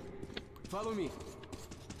from here. Follow me.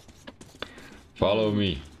 Follow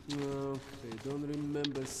me. Okay, don't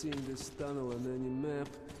remember seeing this tunnel on any map.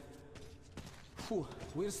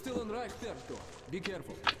 We're still on right territory. Be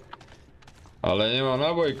careful. Ale nemám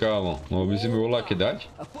náboj, kámo. Mohol by si mi voľaké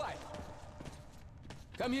dať?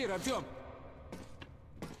 Come here, Artom.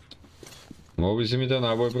 Mohol by si mi dať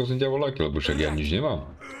náboj, prosím ťa, voľaké, lebo však ja nič nemám.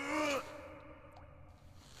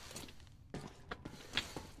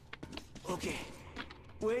 Okay.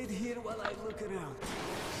 Wait here while I look around.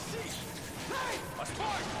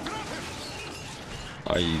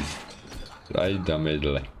 Aj da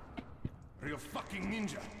medle. Real fucking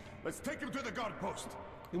ninja. Let's take him to the guard post.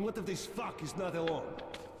 And what if this fuck is not alone?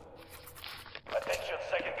 Attention,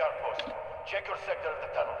 second guard post. Check your sector of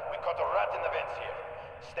the tunnel. We caught a rat in the vents here.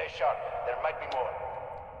 Stay sharp. There might be more.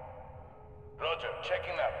 Roger.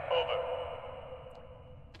 Checking up. Over.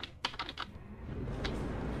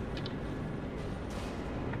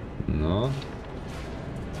 No.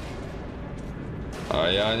 A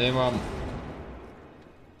ja nemám...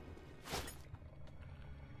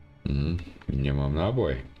 Nemám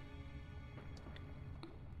náboj.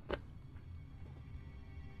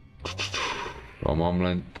 A mám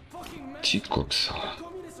len... Ty koksa.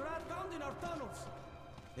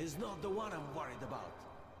 He's not the one I'm worried about.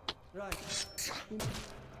 Right.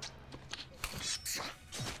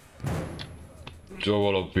 Čo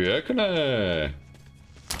bolo pekné.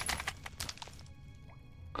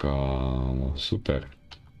 Kámo, super.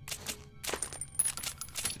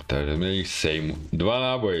 Takže sme ich sejmu. 2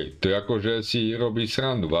 náboje. To je ako, že si robíš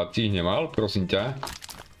srandu. Vád si ich nemal, prosím ťa?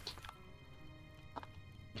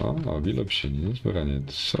 A vylepšenie zbrane.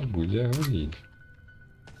 To sa bude hodiť.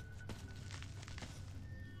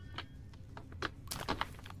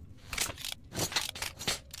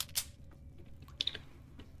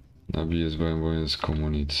 Nabije zbraň vojenskou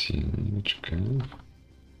muníciu. Počkaj.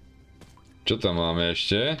 Čo tam máme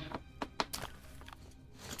ešte?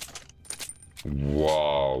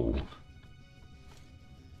 Wow.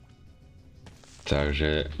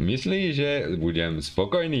 Takže myslím, že budem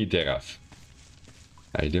spokojný teraz.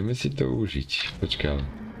 A ideme si to užiť. Počkaj.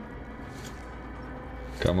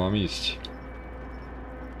 Kam mám ísť?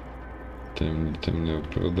 Temne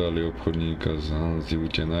prodali obchodníka z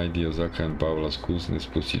Hanziute, najdi a zachráň Pavla, skúsne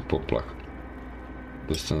spustiť poplach.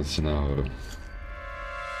 Dostan sa nahoru.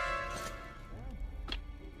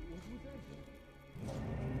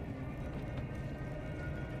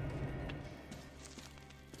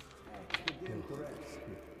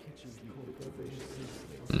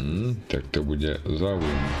 Tak to bude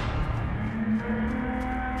zaujímavé.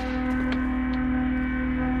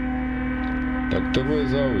 Tak to bude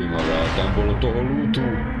zaujímavé, ale tam bolo toho lútu.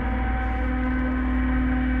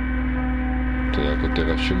 To je ako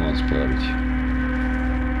teraz, čo mám spraviť.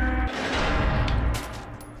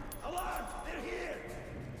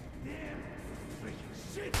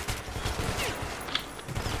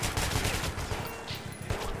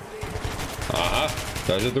 Aha,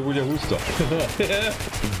 takže to bude husto.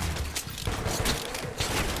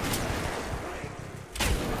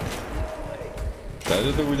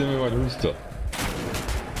 Takže to budeme mať husto.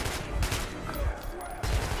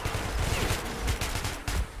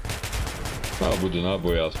 Ale budú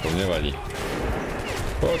náboje, aspoň nevadí.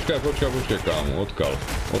 Počkaj, kámo, odkal.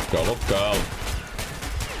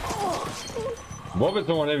 Vôbec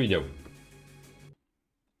som ho nevidel.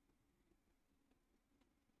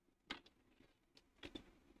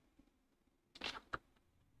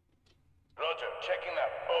 Roger, checking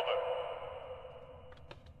up. Over.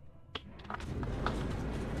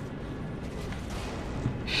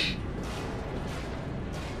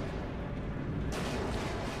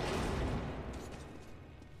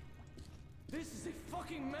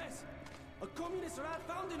 fucking mess. A communist rat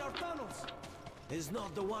found in our tunnels. It's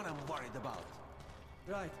not the one I'm worried about.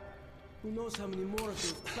 Right. Who knows how many more of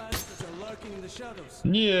those bastards are lurking in the shadows?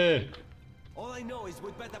 Nie! All I know is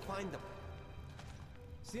we'd better find them.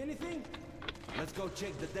 See anything? Let's go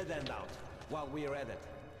check the dead end out while we're at it,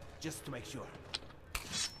 just to make sure.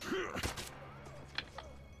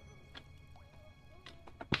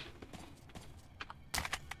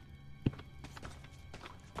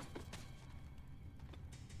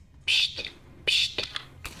 Pšt, pšt.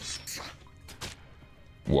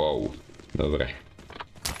 Wow, dobre.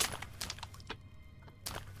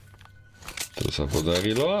 To sa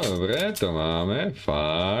podarilo, dobre, to máme,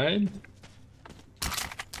 fajn.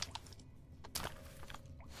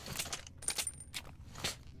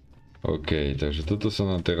 OK, takže toto sa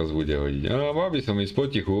nám teraz bude hodiť. No, mal by som ísť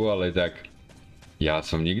potichu, ale tak... Ja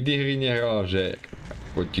som nikdy hry nehral, že...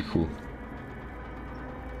 potichu.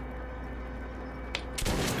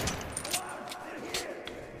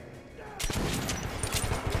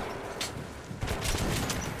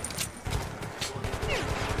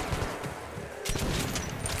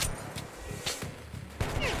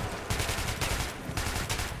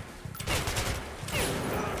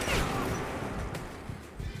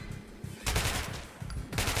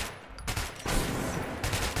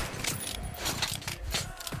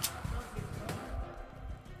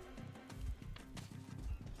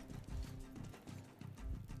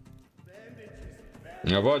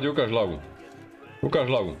 No poď, ukáž hlavu.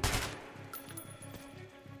 Ukáž hlavu.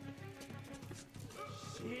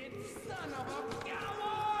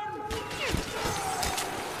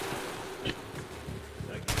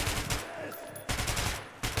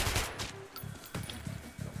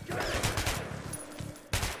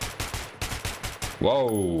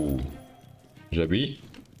 Wow. Že by?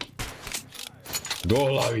 Do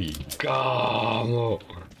hlavy. Kámo.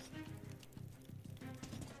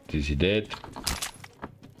 Ty si dead.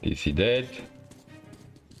 Ty si dead.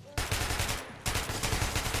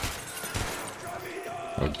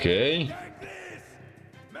 OK.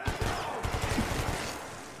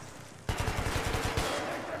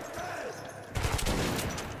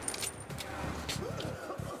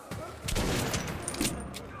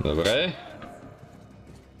 Dobre.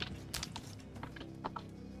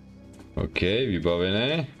 OK,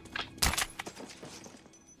 vybavené.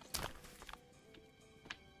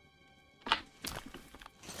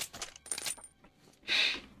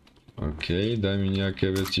 OK, daj mi nejaké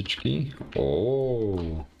vecičky.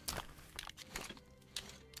 Óóóó.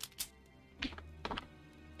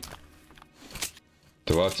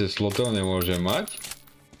 20 slotov nemôžem mať?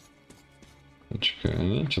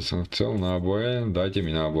 Počkaj, čo som chcel? Náboje? Dajte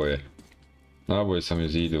mi náboje. Náboje sa mi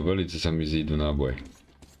zídu, velice sa mi zídu náboje.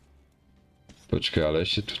 Počkaj, ale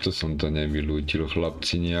ešte tuto som to nevylútil,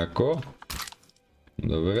 chlapci, nejako.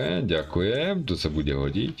 Dobre, ďakujem, to sa bude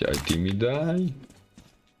hodiť, aj ty mi daj.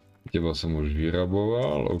 Teba som už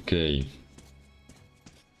vyraboval, OK.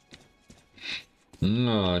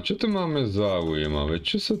 No a čo tu máme zaujímavé?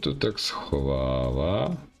 Čo sa tu tak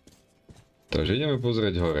schováva? Takže ideme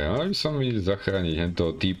pozrieť hore. Mal by som ísť zachrániť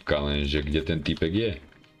hentoho týpka, lenže kde ten týpek je?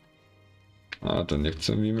 A to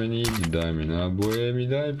nechcem vymeniť. Daj mi náboje, mi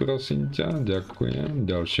daj, prosím ťa. Ďakujem.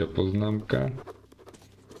 Ďalšia poznámka.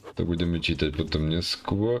 To budeme čítať potom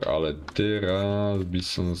neskôr, ale teraz by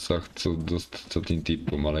som sa chcel dostať sa tým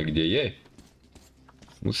typom, ale kde je?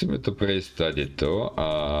 Musíme to prejsť tadeto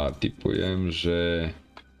a typujem, že...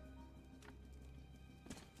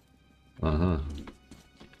 Aha.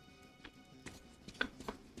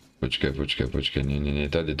 Počkaj, nie,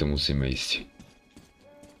 tadeto musíme ísť.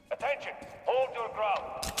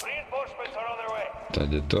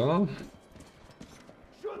 Tadeto.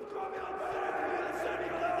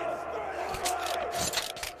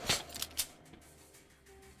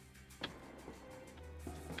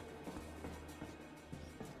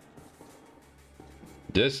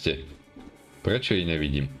 Kde ste? Prečo ich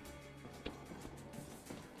nevidím?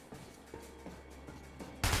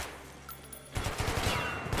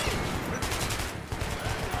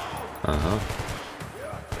 Aha.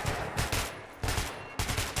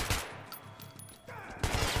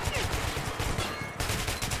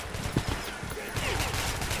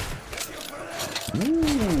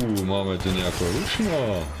 Máme tu nejako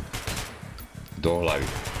ručno. Do hlavy.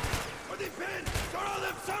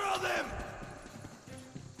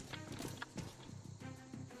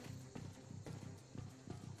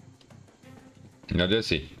 No kde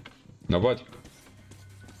si? No poď.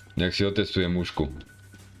 Nech si otestujem mušku.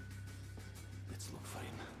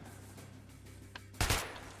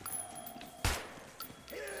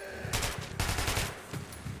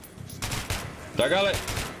 Tak ale...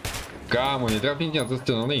 Kámo, netrafím ťa, to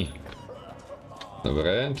ste oný.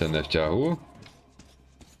 Dobre, ten je v ťahu.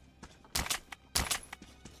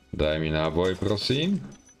 Daj mi náboj, prosím.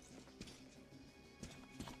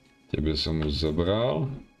 Tebe som už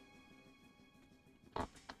zobral.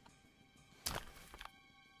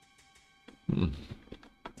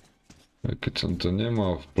 Keď som to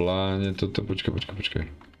nemal v pláne, toto,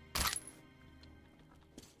 počkaj.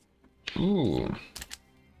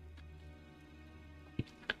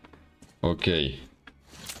 OK.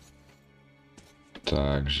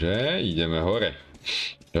 Takže ideme hore.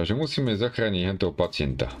 Takže musíme zachrániť toho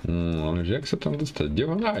pacienta. Lenže jak sa tam dostať? Kde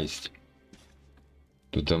ho nájsť?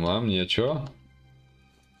 Tuto mám niečo.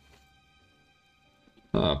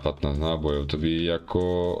 15 nábojov, to by ako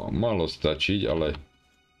malo stačiť, ale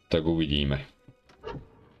tak uvidíme.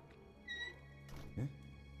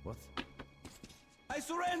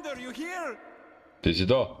 Ty si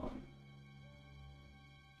to?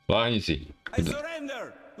 Láhni si.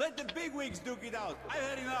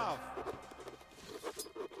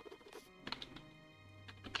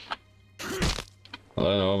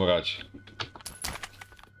 Len omrač.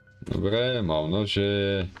 Dobre, mám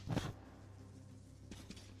nože.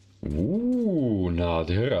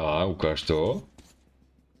 Nádhera, ukáž to.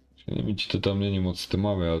 Neviem, či to tam není moc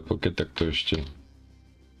tmavé, ale pokiaľ tak to ešte.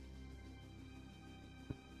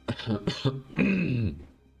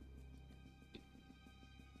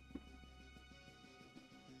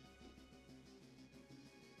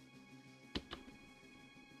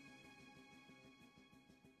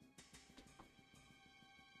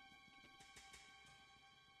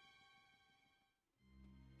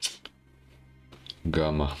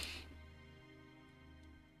 Gamma.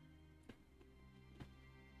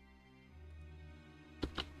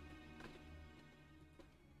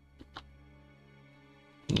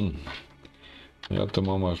 Ja to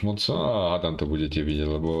mám až moc, hádam to budete vidieť,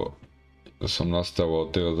 lebo som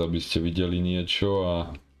nastavoval teraz, aby ste videli niečo a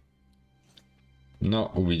no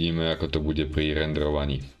uvidíme, ako to bude pri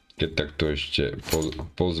renderovaní, keď tak to ešte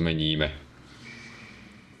pozmeníme.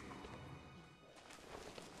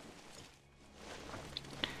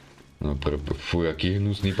 No fuj, aký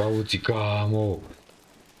hnusný pavúci, kámo.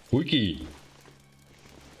 Fujky.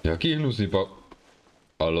 Jaký hnusný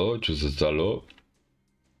Haló, čo sa stalo?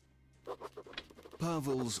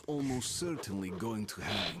 Pavel's almost certainly going to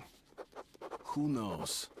hang. Who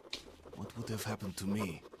knows what would have happened to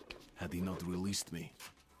me had he not released me?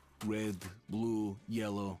 Red, blue,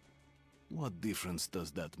 yellow, what difference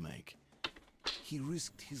does that make? He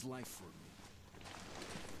risked his life for me.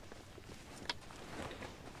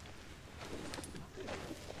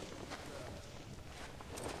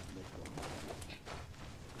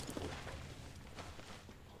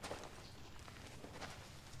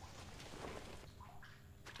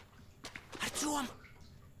 Artom!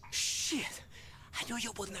 Shit! I knew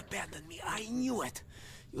you wouldn't abandon me. I knew it.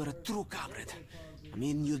 You're a true comrade. I'm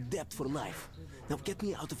in your debt for life. Now get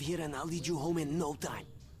me out of here and I'll lead you home in no time.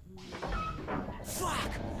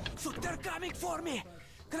 Fuck! So they're coming for me!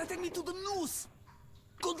 Gonna take me to the noose!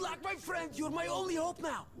 Good luck, my friend! You're my only hope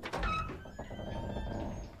now!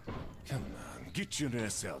 Come on, get your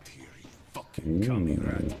ass out here, you fucking commie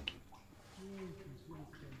rat.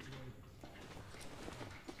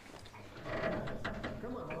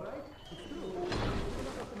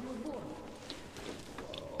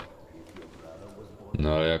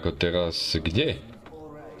 No ale ako teraz, kde?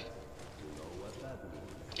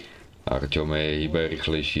 Artome, hýbaj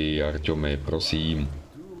rýchlejší, Artome, prosím.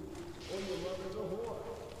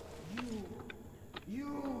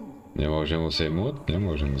 Nemôžem ho sejmúť?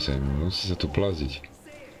 Nemôžem ho sejmúť, musím sa tu plaziť.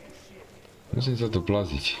 Musím sa tu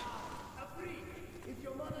plaziť.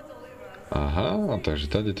 Aha, takže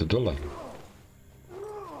tady je to dole.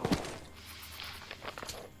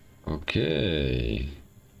 Okej.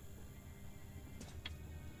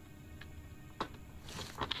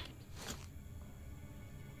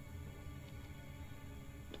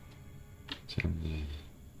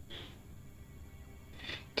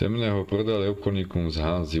 Temného prodali obchodníkom z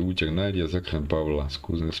Hanzy, útek nájde a zachráň Pavla,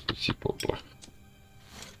 skús nespuť si poplach.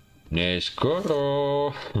 Neskoro!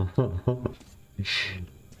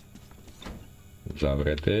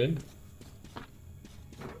 Zavreté.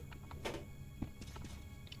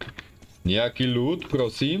 Nejaký ľud,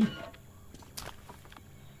 prosím?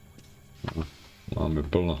 Máme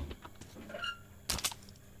plno.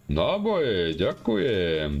 Náboje,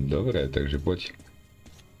 ďakujem. Dobre, takže poď.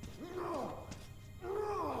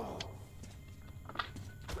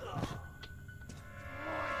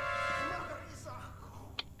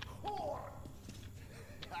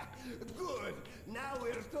 Good. Now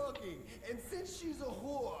we're talking. And since she's a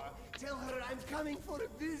whore, tell her I'm coming for a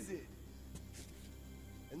visit.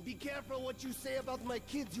 And be careful what you say about my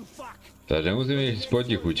kids, you fuck. Takže musíme ísť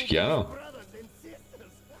potichučky, áno?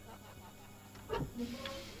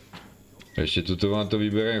 Ešte tuto vám to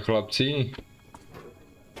vyberiem, chlapci.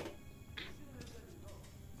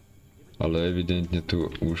 Ale evidentne tu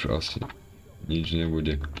už asi nič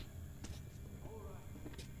nebude.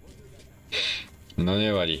 No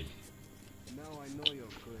nevadí.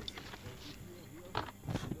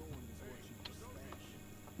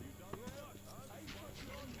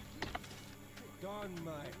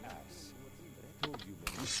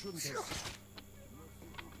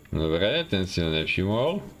 Dobre, ten si ho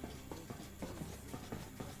nevšimol.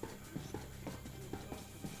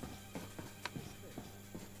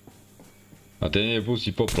 A ten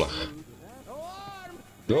nepustí poplach.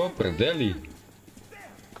 Do prdeli.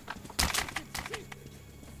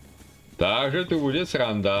 Takže tu bude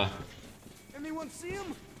sranda.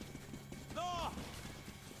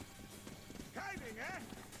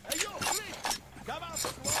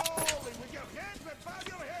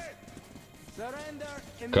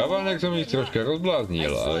 Kabanek som ich troška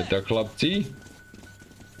rozbláznil, ale tak chlapci.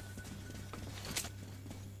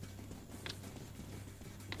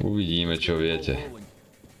 Uvidíme, čo viete.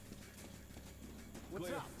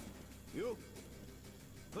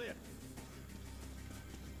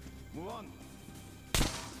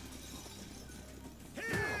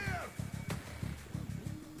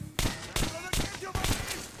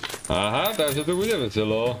 Aha, takže to bude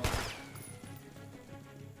veselo.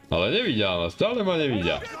 Ale nevidia ma, stále ma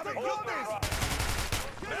nevidia.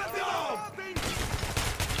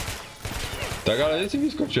 Tak ale kde si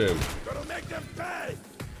vyskočujem?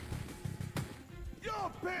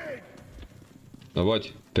 No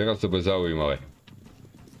poď, teraz to bude zaujímavé.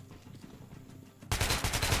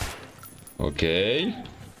 OK.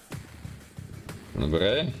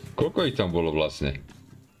 Dobre, koľko ich tam bolo vlastne?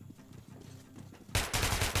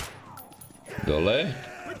 Dole.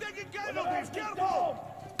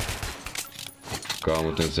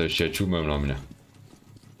 Kámo, ten sa ešte čumel na mňa.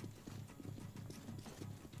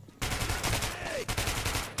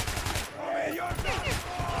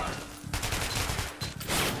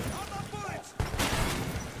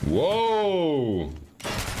 Wow!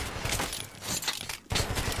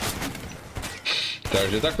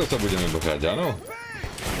 Takže takto sa budeme hrať, áno?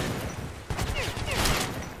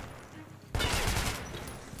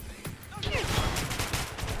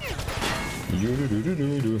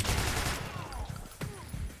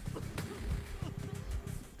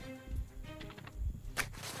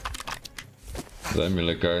 Daj mi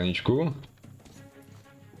lekárničku.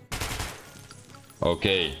 OK,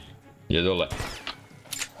 je dole.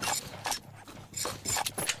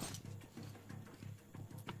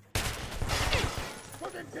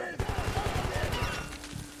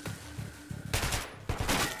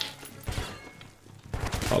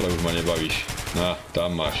 Ale už ma nebavíš. No,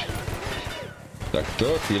 tam máš.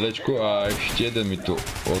 Takto, chvíľečku a ešte jeden mi tu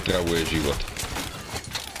otravuje život.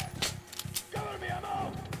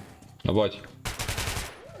 No poď.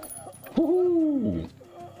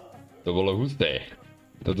 To bolo husté.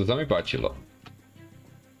 Toto sa mi páčilo.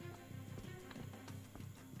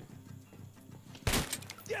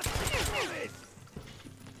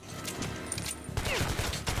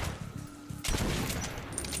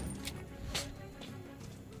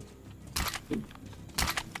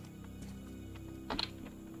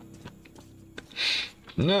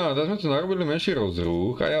 No, tak sme tu narobili menší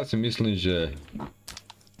rozruch a ja si myslím, že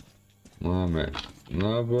máme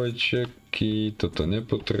nábojčeky, toto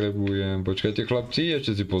nepotrebujem. Počkajte chlapci,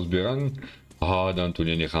 ešte si pozbieram. Hádam, tu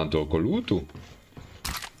nenechám toľko lútu.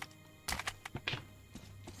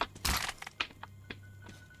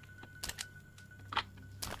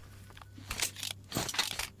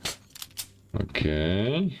 OK.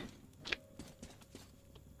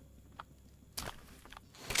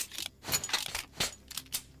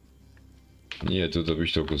 Nie, túto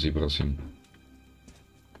pištolku si prosím.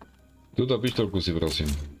 Túto pištolku si prosím.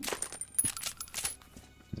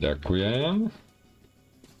 Ďakujem.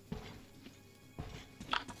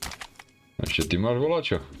 Ešte ty máš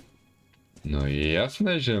volačo? No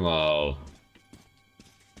jasné, že mal.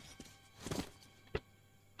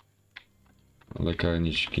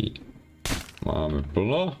 Lekárničky máme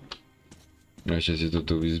plno. Ešte si to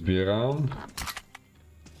tu vyzbieram.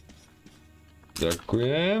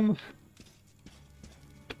 Ďakujem.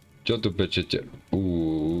 Čo tu pečete?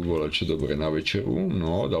 Volačo dobre na večeru.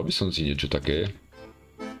 No, dal by som si niečo také.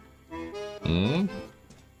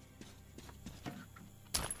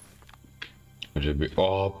 Že by...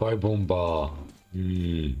 Opaj bomba.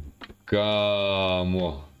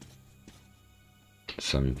 Kámo.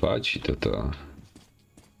 Sa mi páči toto.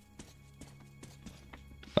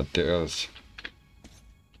 A teraz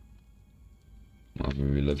máme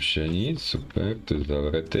vylepšení, super, to je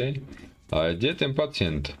zavreté. Ale kde je ten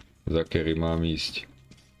pacient, za ktorý mám ísť?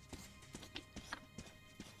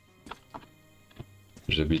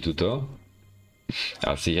 Že by tuto?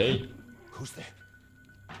 Asi hej. Who's there?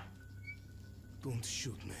 Don't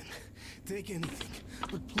shoot, man. Take anything,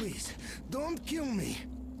 but please, don't kill me.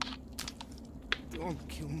 Don't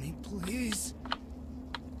kill me, please.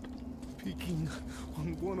 Picking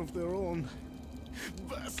on one of their own.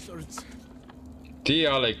 Bastards. Ty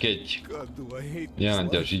ale keď...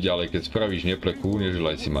 Nemám ťa žiť, ale keď spravíš nepleku,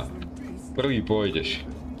 neželaj si ma. Prvý pôjdeš.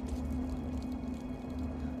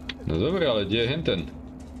 No dobre, ale kde je henten?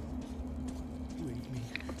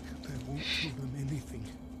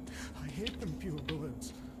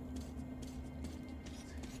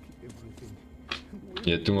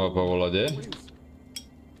 Je tu mapa volade?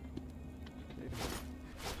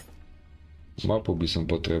 Mapu by som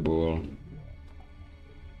potreboval.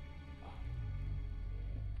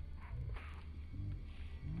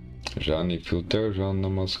 Žiadny filter, žiadna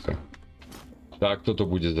maska. Tak toto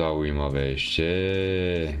bude zaujímavé ešte.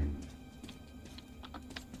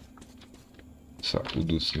 Sa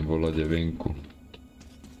udusne volade venku.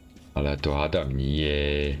 Ale to hádam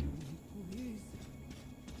nie.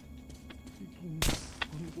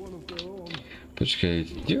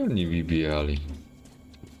 Počkej, kde oni vybiehali?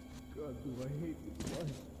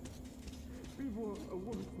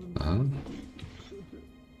 Aha.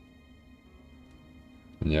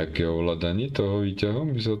 Nejaké ovládanie toho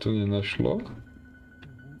výťahom by sa tu nenašlo?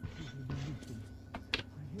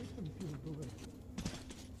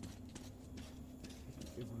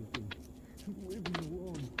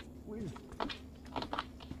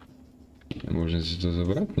 Môžem si to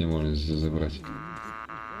zobrať? Nemôžem si to zobrať.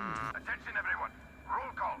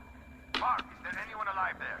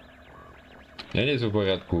 Ja nie som v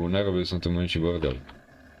poriadku, narobil som tu menší bordel.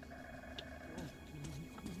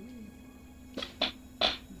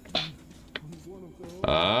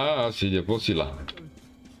 Asi ide posila.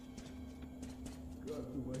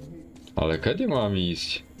 Ale kade mám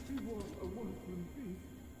ísť?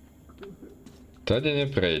 Tade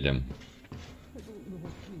neprejdem.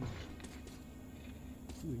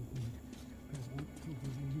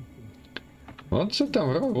 On sa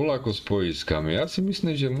tam volá ako s poiskami. Ja si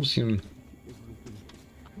myslím, že musím...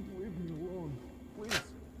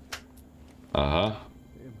 Aha.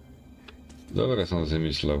 Dobre som si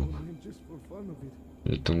myslel.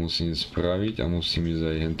 Že to musím spraviť a musím ísť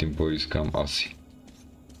aj hen tým poiskám asi.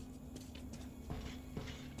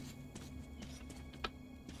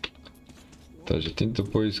 Takže týmto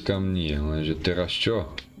poiskám nie, lenže teraz čo?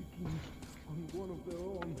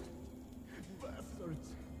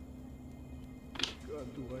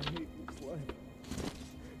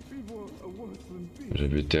 Že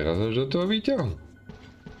by teraz až do toho výťahu?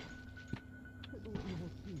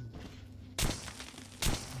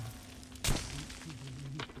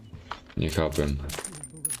 Nechápem.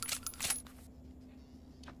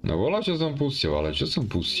 No volá, čo som pustil, ale čo som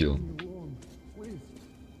pustil?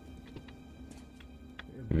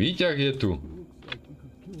 Výťah je tu.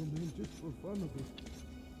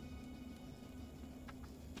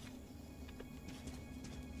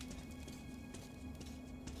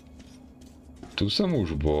 Tu som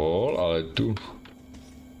už bol, ale tu...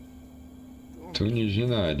 Tu nič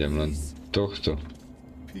nenájdem, len tohto.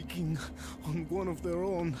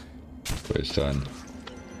 Prestaň.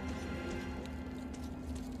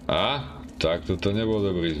 A, tak toto nebol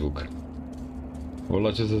dobrý zvuk.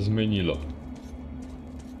 Volá, čo sa zmenilo.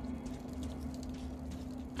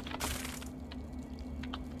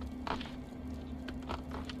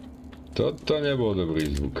 Toto nebol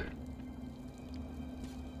dobrý zvuk.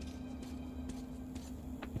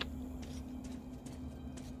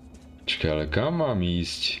 Čakaj, ale kam mám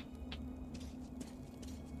ísť?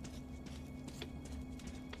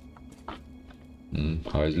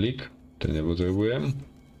 Hajzlík, to nepotrebujem.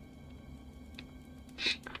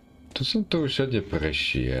 Tu som to už všade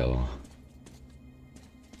prešiel.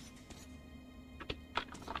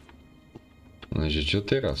 Lenže čo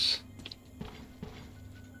teraz?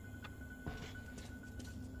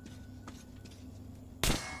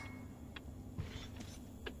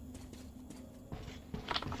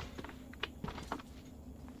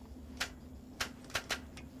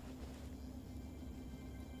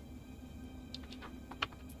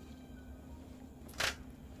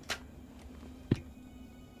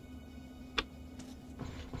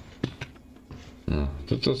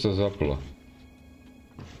 Toto sa zaplo.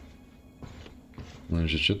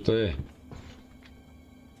 Lenže čo to je?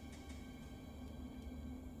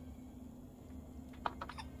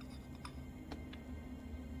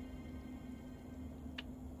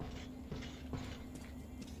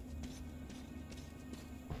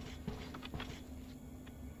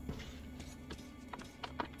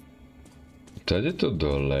 Tady to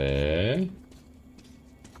dole.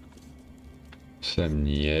 Sem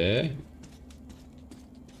nie.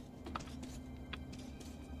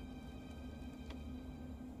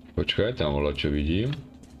 Počkaj, tam bolo čo vidím.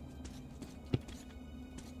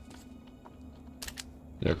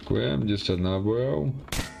 Ďakujem, 10 nábojov.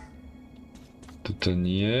 Toto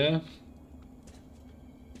nie.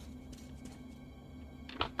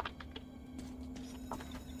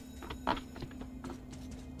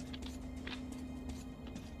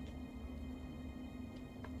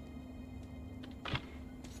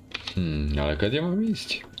 Ale kade mám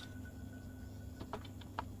ísť?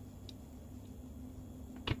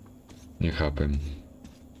 Nechápem.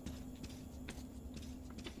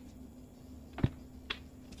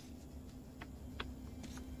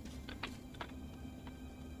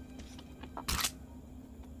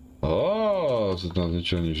 Sa tam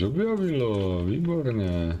niečo objavilo,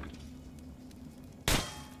 výborné.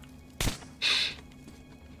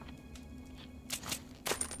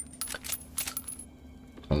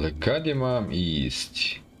 Ale kade mám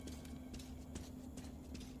ísť?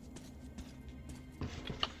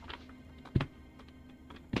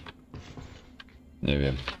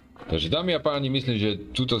 Neviem. Takže dámy a páni, myslím, že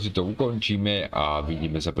tuto si to ukončíme a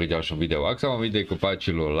vidíme sa pri ďalšom videu. Ak sa vám videjko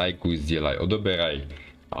páčilo, lajkuj, zdieľaj, odoberaj.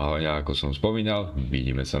 A ako som spomínal,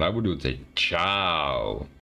 vidíme sa na budúcej. Čau!